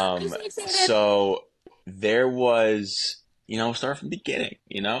 So there was, start from the beginning.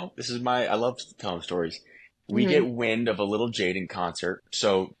 This is I love telling stories. We get wind of a little Jaden concert.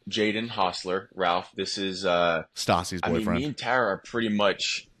 So Jaden Hostler, Ralph, this is Stassi's boyfriend. I mean, me and Tara are pretty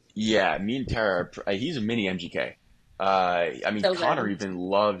much, me and Tara, he's a mini MGK. I mean, so Connor even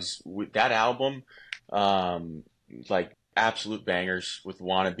loves that album, like absolute bangers with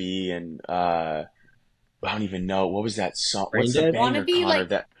Wannabe and I don't even know, what was that song? What's the banger, Wannabe, Connor? like,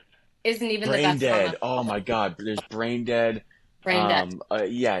 that isn't even Brain the best Dead. song. Oh my God, there's Brain Dead. Brain Dead.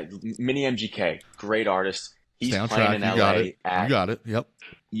 Yeah, mini MGK, great artist. He's Stay on playing track. in You LA. got it. You got it. Yep.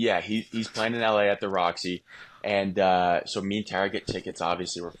 Yeah, he's playing in LA at the Roxy. And so me and Tara get tickets.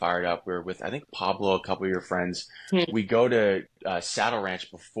 Obviously, we're fired up. We're with, I think, Pablo, a couple of your friends. We go to Saddle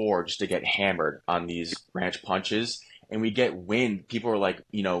Ranch before just to get hammered on these ranch punches. And we get wind. People are like,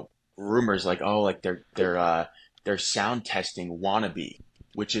 rumors like, oh, like they're sound testing Wannabe,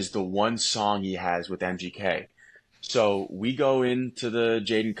 which is the one song he has with MGK. So we go into the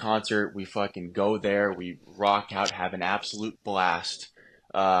Jaden concert. We fucking go there. We rock out, have an absolute blast.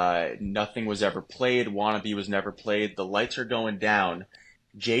 Nothing was ever played. Wannabe was never played. The lights are going down.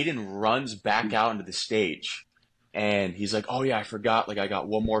 Jaden runs back out into the stage, and he's like, "Oh yeah, I forgot. Like I got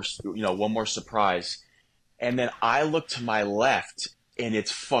one more surprise." And then I look to my left, and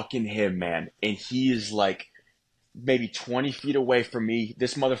it's fucking him, man. And he is like maybe 20 feet away from me.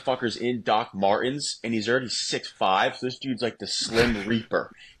 This motherfucker's in Doc Martens, and he's already 6'5". So this dude's like the Slim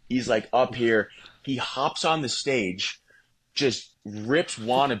Reaper. He's like up here. He hops on the stage, just rips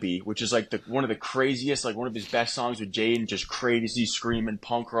Wannabe, which is like one of the craziest, like one of his best songs with Jaden, just crazy screaming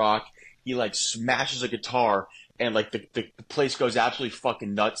punk rock. He like smashes a guitar, and like the place goes absolutely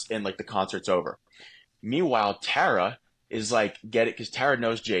fucking nuts, and like the concert's over. Meanwhile, Tara is like, get it, because Tara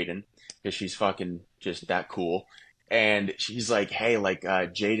knows Jaden, because she's fucking just that cool. And she's like, hey, like,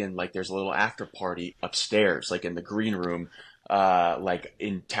 Jaden, like, there's a little after party upstairs, like in the green room.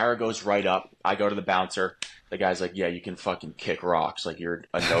 Tara goes right up. I go to the bouncer. The guy's like, yeah, you can fucking kick rocks. Like, you're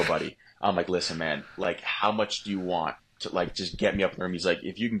a nobody. I'm like, listen, man, like, how much do you want to, like, just get me up in the room? He's like,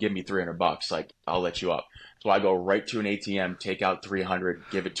 if you can give me $300, like, I'll let you up. So I go right to an ATM, take out 300,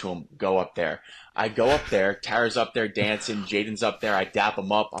 give it to him, go up there. I go up there. Tara's up there dancing. Jaden's up there. I dap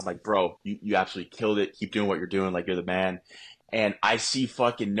him up. I'm like, bro, you absolutely killed it. Keep doing what you're doing. Like, you're the man. And I see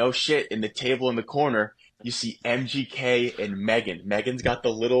fucking no shit in the table in the corner. You see MGK and Megan. Megan's got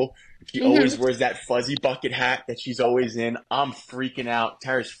the little, she always wears that fuzzy bucket hat that she's always in. I'm freaking out.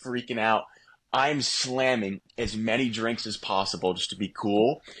 Tara's freaking out. I'm slamming as many drinks as possible just to be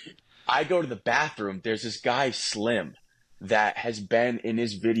cool. I go to the bathroom. There's this guy, Slim, that has been in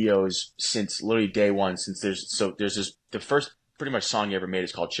his videos since literally day one. The first pretty much song he ever made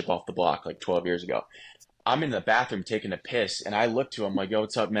is called Chip Off the Block, like 12 years ago. I'm in the bathroom taking a piss, and I look to him like, yo,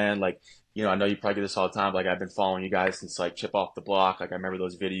 what's up, man? Like, I know you probably do this all the time. Like, I've been following you guys since like Chip Off the Block. Like, I remember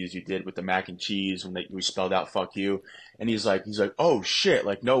those videos you did with the mac and cheese when we spelled out "fuck you." And he's like, oh shit,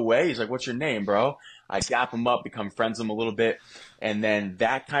 like no way. He's like, what's your name, bro? I dap him up, become friends with him a little bit, and then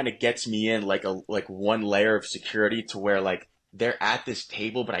that kind of gets me in like one layer of security to where like they're at this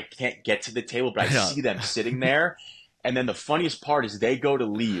table, but I can't get to the table, but I see them sitting there. And then the funniest part is they go to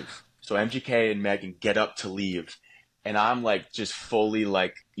leave. So MGK and Megan get up to leave. And I'm like, just fully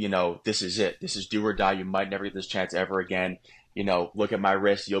like, this is it. This is do or die. You might never get this chance ever again. Look at my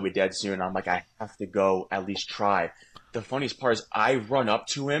wrist. You'll be dead soon. I'm like, I have to go at least try. The funniest part is I run up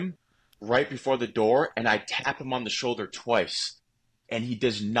to him right before the door and I tap him on the shoulder twice and he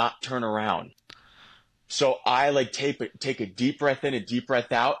does not turn around. So I like take a deep breath in, a deep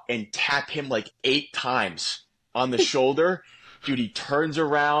breath out and tap him like 8 times on the shoulder. Dude, he turns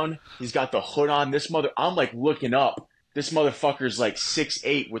around. He's got the hood on. I'm like looking up. This motherfucker's like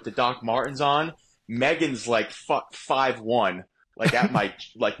 6'8" with the Doc Martens on. Megan's like 5'1", like at my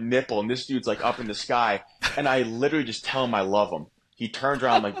like nipple, and this dude's like up in the sky. And I literally just tell him I love him. He turns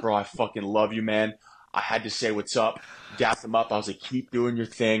around like, bro, I fucking love you, man. I had to say what's up, dap him up. I was like, keep doing your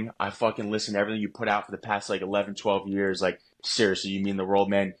thing. I fucking listen to everything you put out for the past like 11, 12 years. Like, seriously, you mean the world,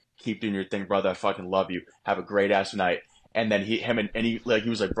 man. Keep doing your thing, brother. I fucking love you. Have a great ass night. And then he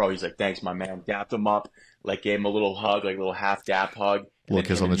was like, bro, he's like, thanks, my man. Dapped him up, like gave him a little hug, like a little half dap hug. Little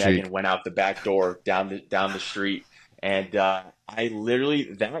kiss on the cheek. Megan went out the back door down the street. And I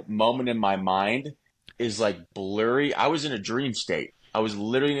literally, that moment in my mind is like blurry. I was in a dream state. I was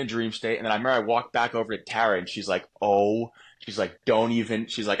literally in a dream state. And then I remember I walked back over to Tara and she's like, don't even,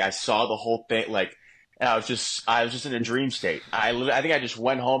 she's like, I saw the whole thing. Like, and I was just in a dream state. I think I just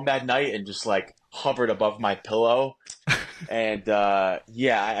went home that night and just like hovered above my pillow. And,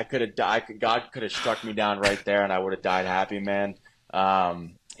 I could have died. God could have struck me down right there and I would have died happy, man.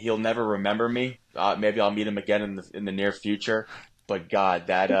 he'll never remember me. Maybe I'll meet him again in the near future. But God,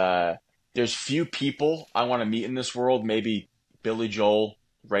 that there's few people I want to meet in this world. Maybe Billy Joel,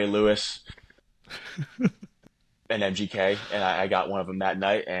 Ray Lewis, and MGK, and I got one of them that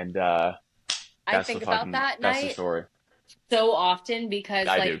night. And I think about that night so often because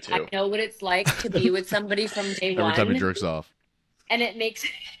I know what it's like to be with somebody from day one. Every time he jerks off. And it makes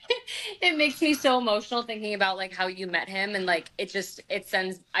me so emotional thinking about like how you met him, and like I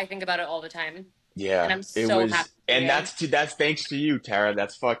think about it all the time. Yeah, and I'm so happy. And that's thanks to you, Tara.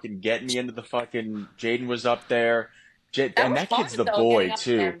 That's fucking getting me into the fucking. Jaden was up there, and that kid's the boy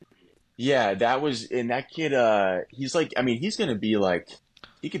too. There. Yeah, that kid. He's like, I mean, he's gonna be like,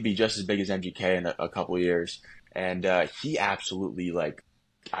 he could be just as big as MGK in a couple of years, and he absolutely like.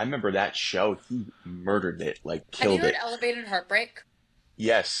 I remember that show. He murdered it, like killed it. Have you heard Elevated Heartbreak?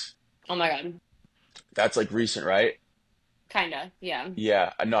 Yes. Oh my God. That's like recent, right? Kinda, yeah.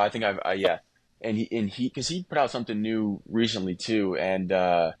 Yeah, no, I think yeah. And because he put out something new recently too, and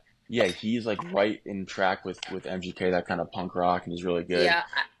yeah, he's like right in track with MGK, that kind of punk rock, and he's really good. Yeah,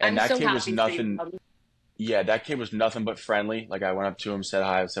 and that kid was nothing. Yeah, that kid was nothing but friendly. Like I went up to him, said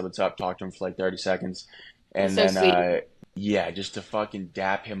hi, said what's up, talked to him for like 30 seconds, and then yeah, just to fucking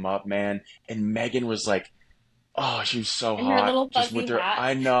dap him up, man. And Megan was like, oh, she was so hot. Just with her, hat.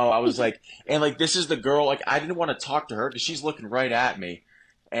 I know. I was like, and like, this is the girl. Like, I didn't want to talk to her because she's looking right at me,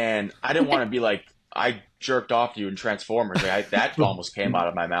 and I didn't want to be like, I jerked off to you in Transformers. Like, that almost came out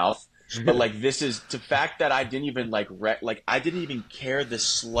of my mouth. But like, this is the fact that I didn't even like, I didn't even care the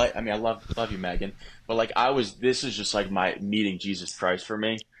slight. I mean, I love you, Megan, but like, this is just like my meeting Jesus Christ for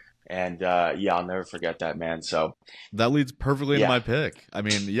me. And yeah, I'll never forget that, man. So that leads perfectly into my pick. I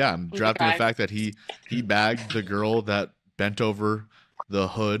mean, yeah, I'm drafting the fact that he bagged the girl that bent over the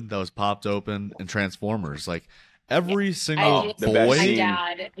hood that was popped open in Transformers. Like every single boy. My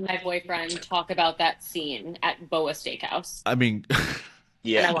dad and my boyfriend talk about that scene at Boa Steakhouse. I mean,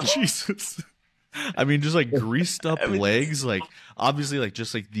 yeah, Jesus. I mean, just like greased up legs, like obviously, like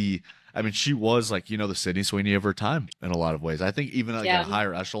just like the. I mean, she was like, the Sydney Sweeney of her time in a lot of ways. I think even like a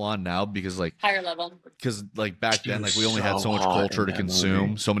higher echelon now because like higher level. Because like back then, like we only had so much culture to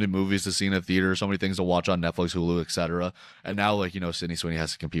consume, so many movies to see in a theater, so many things to watch on Netflix, Hulu, etc. And now like Sydney Sweeney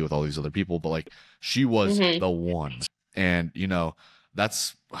has to compete with all these other people, but like she was the one, and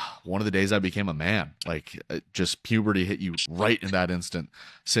that's one of the days I became a man. Like just puberty hit you right in that instant.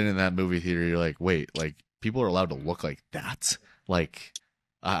 Sitting in that movie theater, you're like, wait, like people are allowed to look like that, like.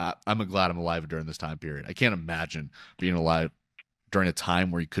 I'm glad I'm alive during this time period. I can't imagine being alive during a time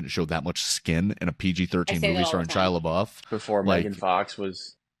where you couldn't show that much skin in a PG-13 movie starring Shia LaBeouf. Before Megan Fox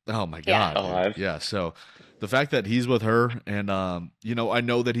was alive. Yeah, so the fact that he's with her and I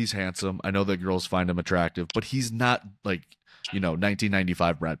know that he's handsome. I know that girls find him attractive, but he's not like,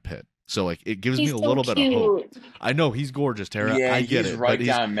 1995 Brad Pitt. So like it gives me a little bit of hope. I know he's gorgeous, Tara. Yeah, I get he's it. Right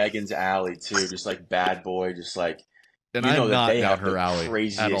down Megan's alley too, just like bad boy, just like and I'm not down her alley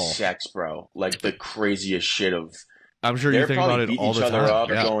craziest at all. Sex, bro. Like the craziest shit of. I'm sure you think about it all the time. They're probably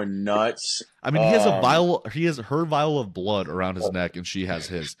beating each other up, going nuts. I mean, he has her vial of blood around his neck, and she has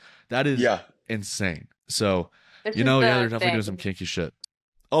his. That is insane. So, they're definitely doing some kinky shit.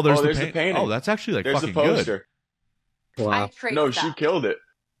 Oh, there's the painting. Oh, that's actually like fucking good. Wow. No, she killed it.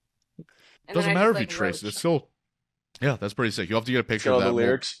 Doesn't matter if you trace it. It's still. Yeah, that's pretty sick. You have to get a picture of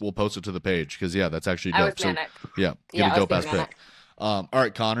that. We'll post it to the page because that's actually dope. So, get a dope ass pic. All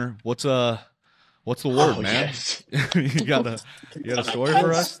right, Connor, what's the word, man? Yes. you got a story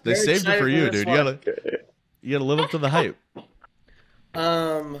for us? They saved it for you, dude. You gotta live up to the hype.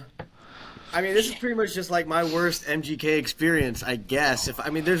 I mean, this is pretty much just like my worst MGK experience, I guess.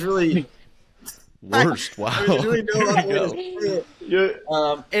 There's really. Worst. Wow. There's really no other way to say it.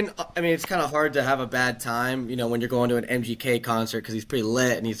 And I mean, it's kind of hard to have a bad time, when you're going to an MGK concert because he's pretty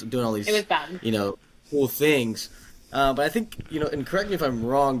lit and he's doing all these, cool things. But I think, and correct me if I'm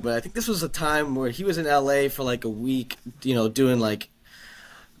wrong, but I think this was a time where he was in LA for like a week, doing like,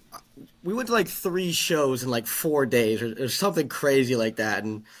 we went to like 3 shows in like 4 days or something crazy like that.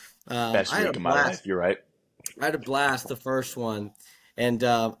 And best week of my life. You're right. I had a blast the first one. And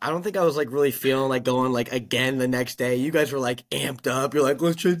I don't think I was like really feeling like going like again the next day. You guys were like amped up. You're like,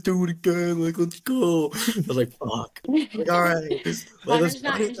 let's just do it again. Like, let's go. I was like, fuck. Like, all right. Let's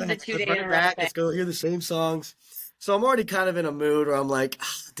go hear the same songs. So I'm already kind of in a mood where I'm like,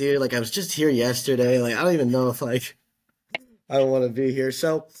 dude, like I was just here yesterday. Like I don't even know if like I don't want to be here.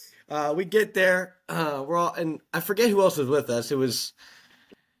 So we get there. We're all, and I forget who else was with us. It was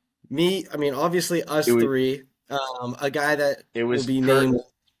me. I mean, obviously us 3. A guy that will be named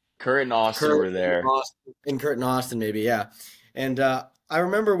Kurt and Austin were there. And Kurt and Austin, maybe, yeah. And I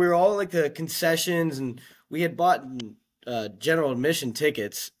remember we were all like the concessions, and we had bought general admission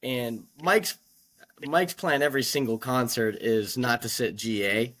tickets. And Mike's plan every single concert is not to sit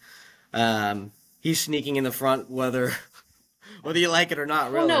GA. He's sneaking in the front, whether you like it or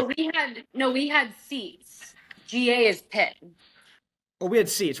not. Really? Well, we had seats. GA is pit. Or we had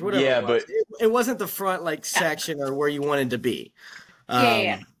seats, whatever. Yeah, but it wasn't the front like section or where you wanted to be.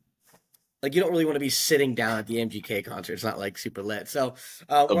 Yeah. Like you don't really want to be sitting down at the MGK concert. It's not like super lit. So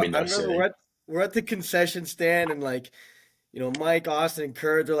I remember we're at the concession stand, and like, Mike, Austin, and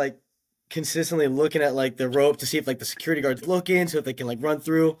Kurt, they're like consistently looking at like the rope to see if like the security guards look in, so if they can like run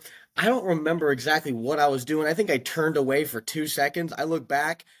through. I don't remember exactly what I was doing. I think I turned away for 2 seconds. I look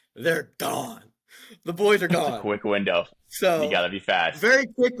back, they're gone. The boys are gone. It's a quick window. So you gotta be fast. Very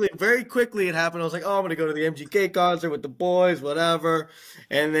quickly it happened. I was like, oh, I'm gonna go to the MGK concert with the boys, whatever.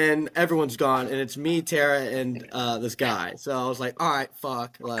 And then everyone's gone, and it's me, Tara, and this guy. So I was like, all right,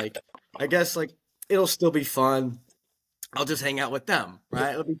 fuck. Like, I guess like it'll still be fun. I'll just hang out with them,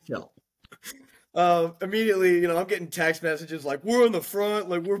 right? It'll be chill. Immediately, I'm getting text messages like, we're in the front,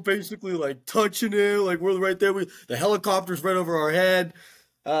 like we're basically like touching it, like we're right there. The helicopter's right over our head.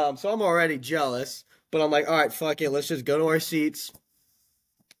 So I'm already jealous. But I'm like, all right, fuck it. Let's just go to our seats.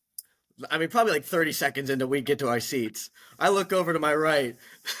 I mean, probably like 30 seconds into we get to our seats. I look over to my right.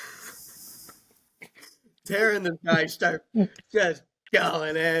 Tara and this guy start just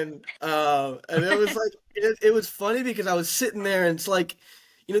going in. And it was like, it was funny because I was sitting there and it's like,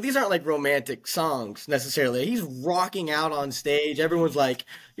 these aren't like romantic songs necessarily. He's rocking out on stage. Everyone's like,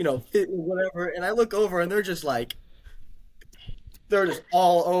 whatever. And I look over and they're just like, they're just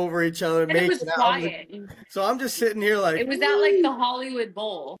all over each other, and making it was out. quiet. So I'm just sitting here like... It was at like the Hollywood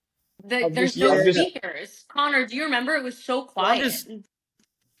Bowl. There's no speakers. Connor, do you remember? It was so quiet.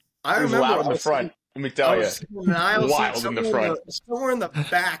 I remember. It was loud in the front. Let me tell you. Wild in the front. Somewhere in the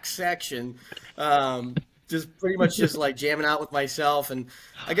back section. Just pretty much just like jamming out with myself. And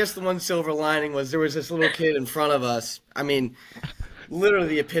I guess the one silver lining was there was this little kid in front of us. I mean... literally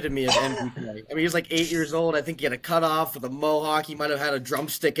the epitome of MGK. I mean, he was like 8 years old. I think he had a cutoff with a mohawk. He might have had a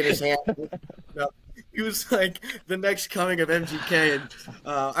drumstick in his hand. He was like the next coming of MGK. And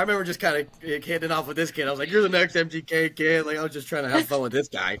I remember just kind of handing off with this kid. I was like, you're the next MGK kid. Like, I was just trying to have fun with this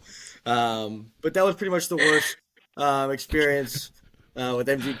guy. But that was pretty much the worst experience with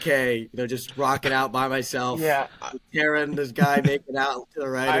MGK. Just rocking out by myself. Yeah. Tara and this guy making out to the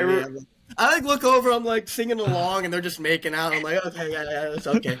right of me. I like look over, I'm like singing along, and they're just making out. I'm like, okay, yeah, it's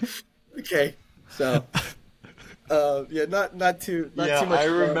okay, okay. So, not too much. I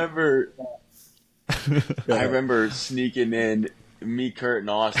remember sneaking in, me, Kurt, and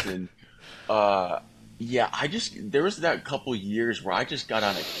Austin. There was that couple years where I just got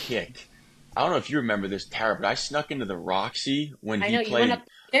on a kick. I don't know if you remember this, Tara, but I snuck into the Roxy when he played. You went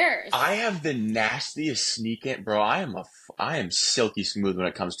upstairs. I have the nastiest sneak in, bro. I am silky smooth when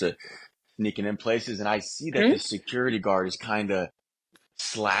it comes to sneaking in places, and I see that the security guard is kind of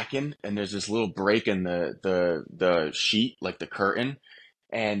slacking, and there's this little break in the sheet, like the curtain,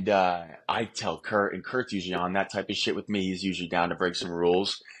 and I tell Kurt, and Kurt's usually on that type of shit with me. He's usually down to break some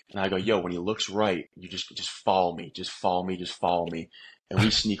rules, and I go, yo, when he looks right, you just follow me, just follow me, and we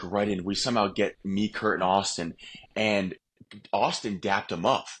sneak right in. We somehow get me, Kurt, and Austin, and Austin dapped him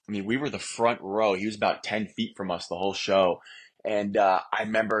up. I mean, we were the front row. He was about 10 feet from us the whole show. And I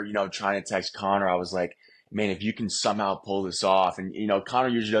remember, trying to text Connor. I was like, man, if you can somehow pull this off. And, Connor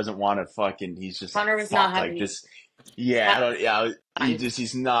usually doesn't want to he's just Connor was not like this. Yeah,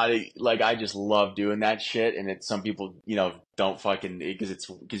 he's not, like, I just love doing that shit. And it's some people, don't fucking,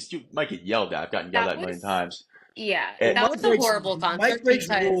 because you might get yelled at. I've gotten yelled at a million times. Yeah, that was a horrible concert. Mike breaks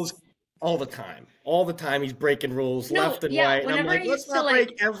rules all the time. All the time he's breaking rules left and right. And I'm like, let's not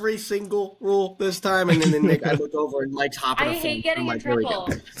break every single rule this time. And then I look over and Mike's hopping. I hate getting in trouble.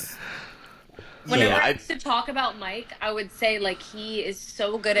 Whenever I used to talk about Mike, I would say like he is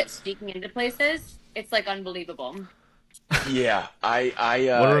so good at sneaking into places. It's like unbelievable. Yeah, what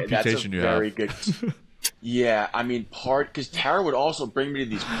a reputation you have. Very good. Yeah, I mean, because Tara would also bring me to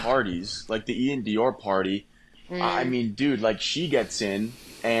these parties, like the Ian Dior party. I mean, dude, like she gets in.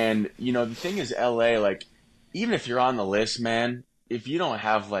 And, the thing is LA, like, even if you're on the list, man, if you don't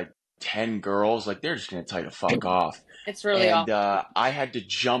have, like, 10 girls, like, they're just going to tell you to fuck off. It's really awful. And I had to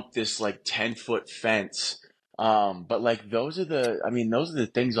jump this, like, 10-foot fence. But, like, those are the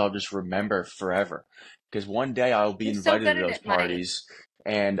things I'll just remember forever. Because one day I'll be invited to those parties,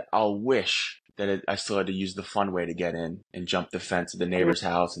 and I'll wish that I still had to use the fun way to get in and jump the fence of the neighbor's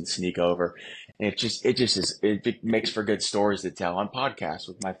house and sneak over. It makes for good stories to tell on podcasts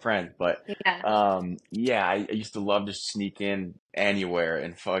with my friends. But I used to love to sneak in anywhere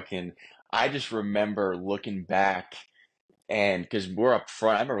and fucking. I just remember looking back, and because we're up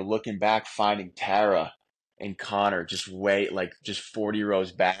front, I remember looking back, finding Tara and Connor just 40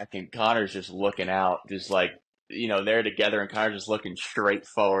 rows back, and Connor's just looking out, just like they're together, and Connor's just looking straight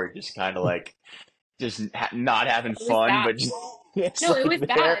forward, just kind of like not having fun, but just, no, it was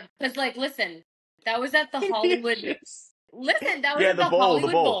bad because listen. That was at the Hollywood. Listen, that was at the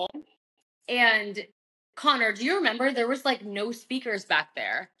Hollywood Bowl. And Connor, do you remember there was no speakers back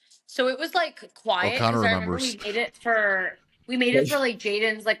there? So it was quiet. Connor We remembers. made it for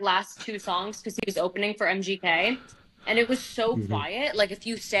Jaden's last 2 songs because he was opening for MGK, and it was so quiet. If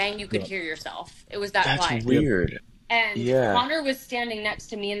you sang, you could hear yourself. It was that quiet. That's weird. And Connor was standing next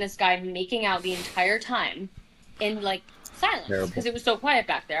to me and this guy making out the entire time in silence because it was so quiet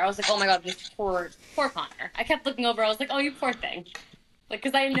back there. I was like, oh my god, this poor Connor. I kept looking over. I was like, oh, you poor thing.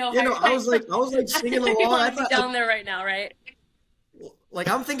 Because I know. I was singing along. I thought down there right now, right?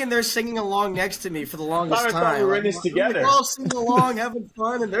 I'm thinking they're singing along next to me for the longest time. I thought we were in this together. We're all singing along, having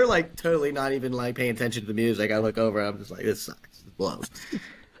fun, and they're totally not even paying attention to the music. I look over, I'm just like, this sucks. It blows.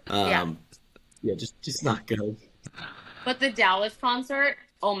 Just not good. But the Dallas concert,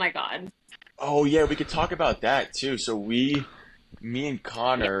 oh my god. Oh yeah, we could talk about that too. So me and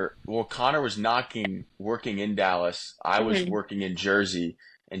Connor, Connor was working in Dallas. I was working in Jersey,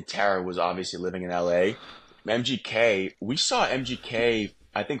 and Tara was obviously living in LA. MGK, we saw MGK,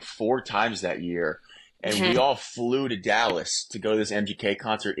 I think 4 times that year, and we all flew to Dallas to go to this MGK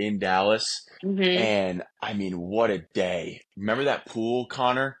concert in Dallas. And I mean, what a day. Remember that pool,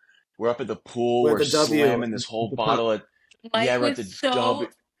 Connor? We're up at the pool, we're slamming this whole bottle of... Mike was so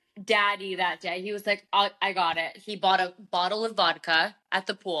daddy that day. He was like, I got it. He bought a bottle of vodka at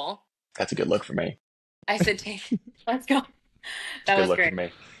the pool. That's a good look for me. I said, take it. Let's go. That was great. For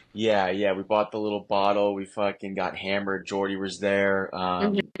me. Yeah, we bought the little bottle. We fucking got hammered. Jordy was there.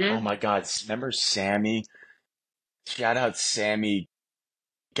 Oh my god, remember Sammy? Shout out Sammy.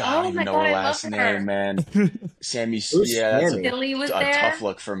 God, I don't even know her last name, man. Sammy, that's a tough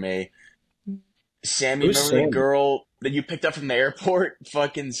look for me. Sammy, remember the girl that you picked up from the airport?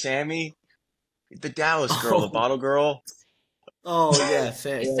 Fucking Sammy? The Dallas girl, the bottle girl. Oh, yeah.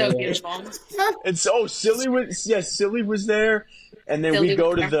 It's so beautiful. And so Silly was there. And then we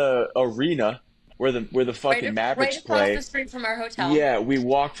go to the arena where the fucking Mavericks play. Right across the street from our hotel. Yeah, we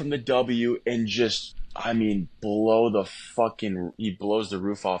walk from the W and just, he blows the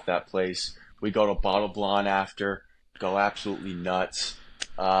roof off that place. We go to Bottle Blonde after, go absolutely nuts.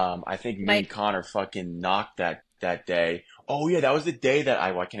 I think me and Connor fucking knocked that day. Oh yeah, that was the day that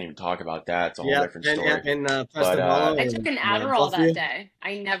I can't even talk about that. It's a whole different story. I took an Adderall that day.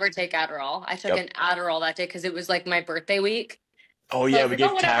 I never take Adderall. I took an Adderall that day because it was my birthday week. Oh yeah, we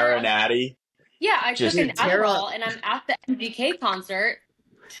gave Tara an Addy. Yeah, I took an Adderall and I'm at the MGK concert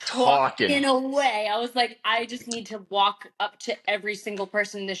talking away. I was like, I just need to walk up to every single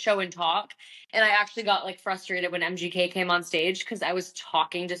person in the show and talk. And I actually got frustrated when MGK came on stage because I was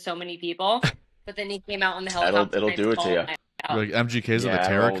talking to so many people. But then he came out on the helicopter. It'll do it to you. MGK's at the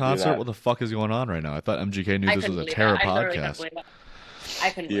Tara concert? What the fuck is going on right now? I thought MGK knew this was a Tara podcast. I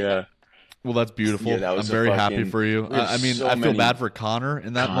couldn't believe it. Well, that's beautiful. Yeah, I'm very happy for you. I feel bad for Connor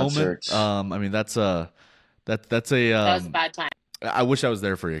in that moment. That's a that was a bad time. I wish I was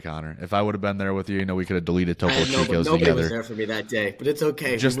there for you, Connor. If I would have been there with you, we could have deleted Topo Chicos together. Nobody was there for me that day, but it's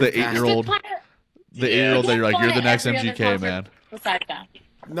okay. Just the 8-year-old. The 8-year-old that you're you're the next MGK, man. Besides that.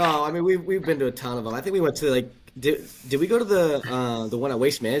 No, we've been to a ton of them. I think we went to did we go to the one at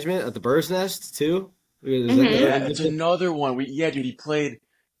Waste Management at the Bird's Nest too? It's another one. Dude, he played.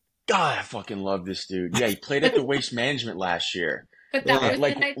 God, I fucking love this dude. Yeah, he played at the Waste Management last year. But that was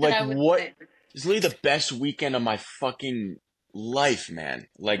the night that I would what? It's literally the best weekend of my fucking life, man.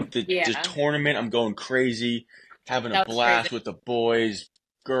 The tournament, I'm going crazy, having a blast with the boys,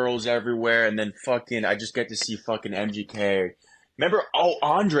 girls everywhere, and then I just get to see fucking MGK. Remember,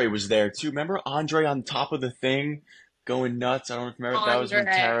 Andre was there too. Remember Andre on top of the thing, going nuts? I don't know if you remember. That was when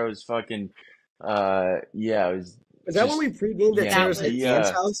Tara was fucking. It was. Is that when we pre-gamed at Tara's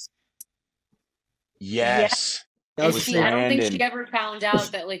house? Yes. I don't think she ever found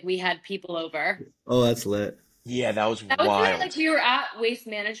out that we had people over. Oh, that's lit. Yeah, that was wild. That was we were at Waste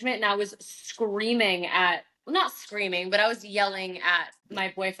Management and I was not screaming, but I was yelling at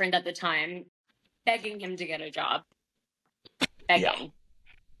my boyfriend at the time, begging him to get a job. Begging.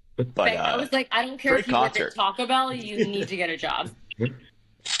 But I was like, I don't care if you work at Taco Bell, you need to get a job.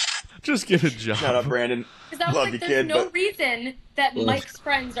 Just get a job. Shut up, Brandon. Because I was Love like, you, there's kid, no but... reason that Mike's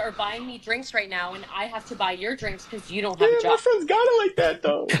friends are buying me drinks right now, and I have to buy your drinks because you don't have a job. My friends got it like that,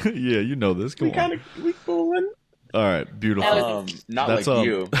 though. Yeah, you know this. Come on. We fooling. All right, beautiful. Not That's, like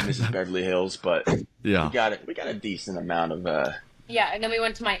you, Mrs. Beverly Hills, but yeah, we got a decent amount of Yeah, and then we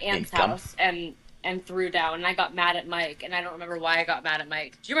went to my aunt's income. house and threw down, and I got mad at Mike, and I don't remember why I got mad at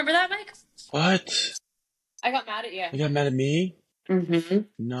Mike. Do you remember that, Mike? What? I got mad at you. You got mad at me? Mm-hmm.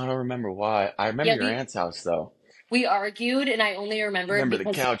 No, I don't remember why. I remember your aunt's house, though. We argued, and I only remember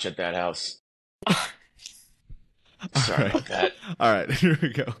the couch at that house. Sorry about that. All right, here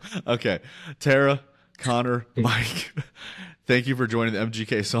we go. Okay, Tara, Connor, Mike, thank you for joining the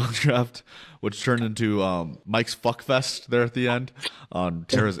MGK Song Draft, which turned into Mike's Fuckfest there at the end on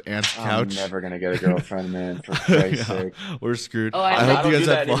Tara's aunt's couch. I'm never going to get a girlfriend, man, for Christ's sake. We're screwed. Oh, I hope you guys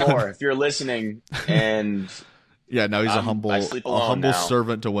have have fun. anymore. If you're listening and... Yeah, now he's a humble now.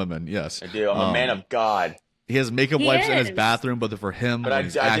 servant to women, yes. I do. I'm a man of God. He has makeup wipes in his bathroom, but they're for him when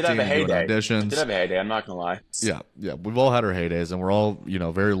he's acting and doing auditions. I did have a heyday, I'm not going to lie. Yeah. We've all had our heydays, and we're all,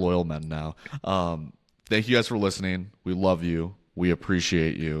 very loyal men now. Thank you guys for listening. We love you. We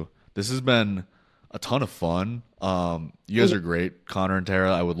appreciate you. This has been a ton of fun. You guys are great, Connor and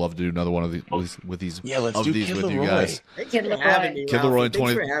Tara. I would love to do another one of these with these. Yeah, let's do Kid Leroy. You guys. Thanks for having me, Kid Leroy in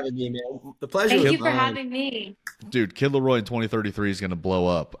Thanks for having me, man. The pleasure. Thank you for having me. Dude, Kid Leroy in 2033 is going to blow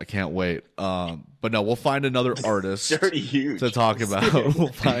up. I can't wait. But no, we'll find another artist to talk about.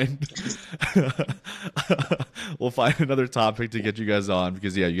 We'll find another topic to get you guys on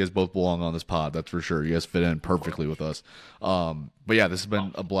because you guys both belong on this pod. That's for sure. You guys fit in perfectly with us. But yeah, this has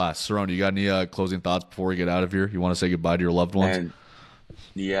been a blast. Cerroni, you got any closing thoughts before we get out of here? You want to say goodbye to your loved ones? And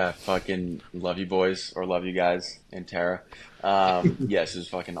yeah, fucking love you boys or love you guys and Tara. Yes, it was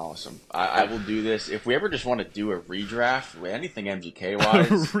fucking awesome. I will do this if we ever just want to do a redraft, anything MGK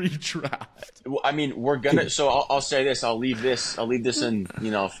wise. Redraft. I mean, we're gonna. So I'll say this. I'll leave this in.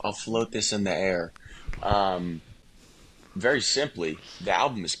 I'll float this in the air. Very simply, the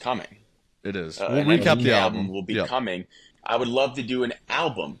album is coming. It is. We'll recap the album. Will be coming. I would love to do a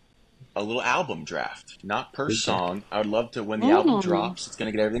little album draft, not per song. I would love to, when the album drops, it's going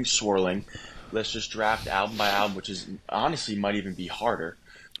to get everything swirling. Let's just draft album by album, which is honestly might even be harder.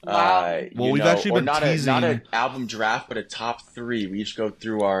 Wow. We've actually been teasing. Not an album draft, but a top three. We each go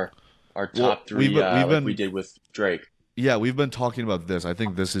through our top three like we did with Drake. Yeah, we've been talking about this. I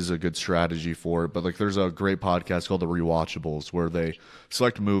think this is a good strategy for it. But there's a great podcast called The Rewatchables where they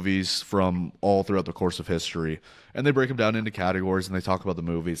select movies from all throughout the course of history, and they break them down into categories and they talk about the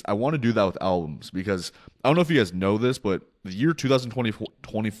movies. I want to do that with albums because I don't know if you guys know this, but the year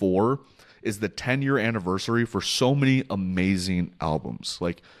 2024 is the 10-year anniversary for so many amazing albums.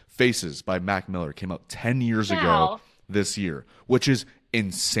 Like Faces by Mac Miller came out 10 years ago this year, which is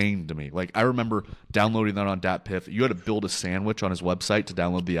insane to me. Like I remember downloading that on DatPiff. You had to build a sandwich on his website to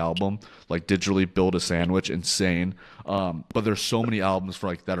download the album, like digitally build a sandwich. Insane. But there's so many albums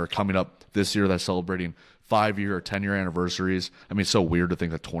that are coming up this year that's celebrating 5-year or 10-year anniversaries. I mean, it's so weird to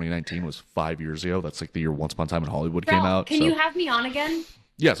think that 2019 was 5 years ago. That's like the year Once Upon a Time in Hollywood came out. Can you have me on again?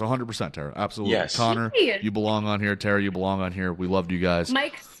 Yes, 100%, Tara. Absolutely. Yes. Connor, you belong on here. Tara, you belong on here. We loved you guys.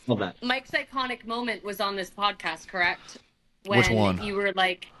 Mike's iconic moment was on this podcast, correct? Which one?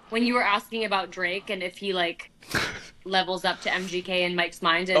 When you were asking about Drake and if he levels up to MGK in Mike's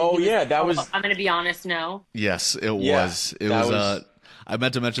mind. And that was. I'm gonna be honest. No. Yes, it was. It was. I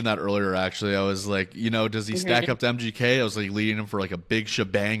meant to mention that earlier. Actually, I was like, does he stack up to MGK? I was leading him for a big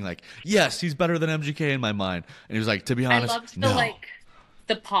shebang. Yes, he's better than MGK in my mind. And he was like, to be honest, I loved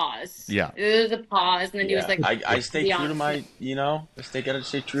the pause. Yeah. It was a pause, and then he was like, I stay true to my. Gotta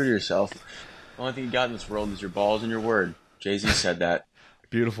stay true to yourself. The only thing you got in this world is your balls and your word. Jay-Z said that.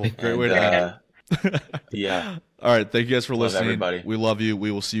 Beautiful. Great way to end. Yeah. All right. Thank you guys for listening. Everybody. We love you.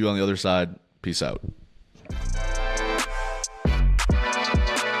 We will see you on the other side. Peace out.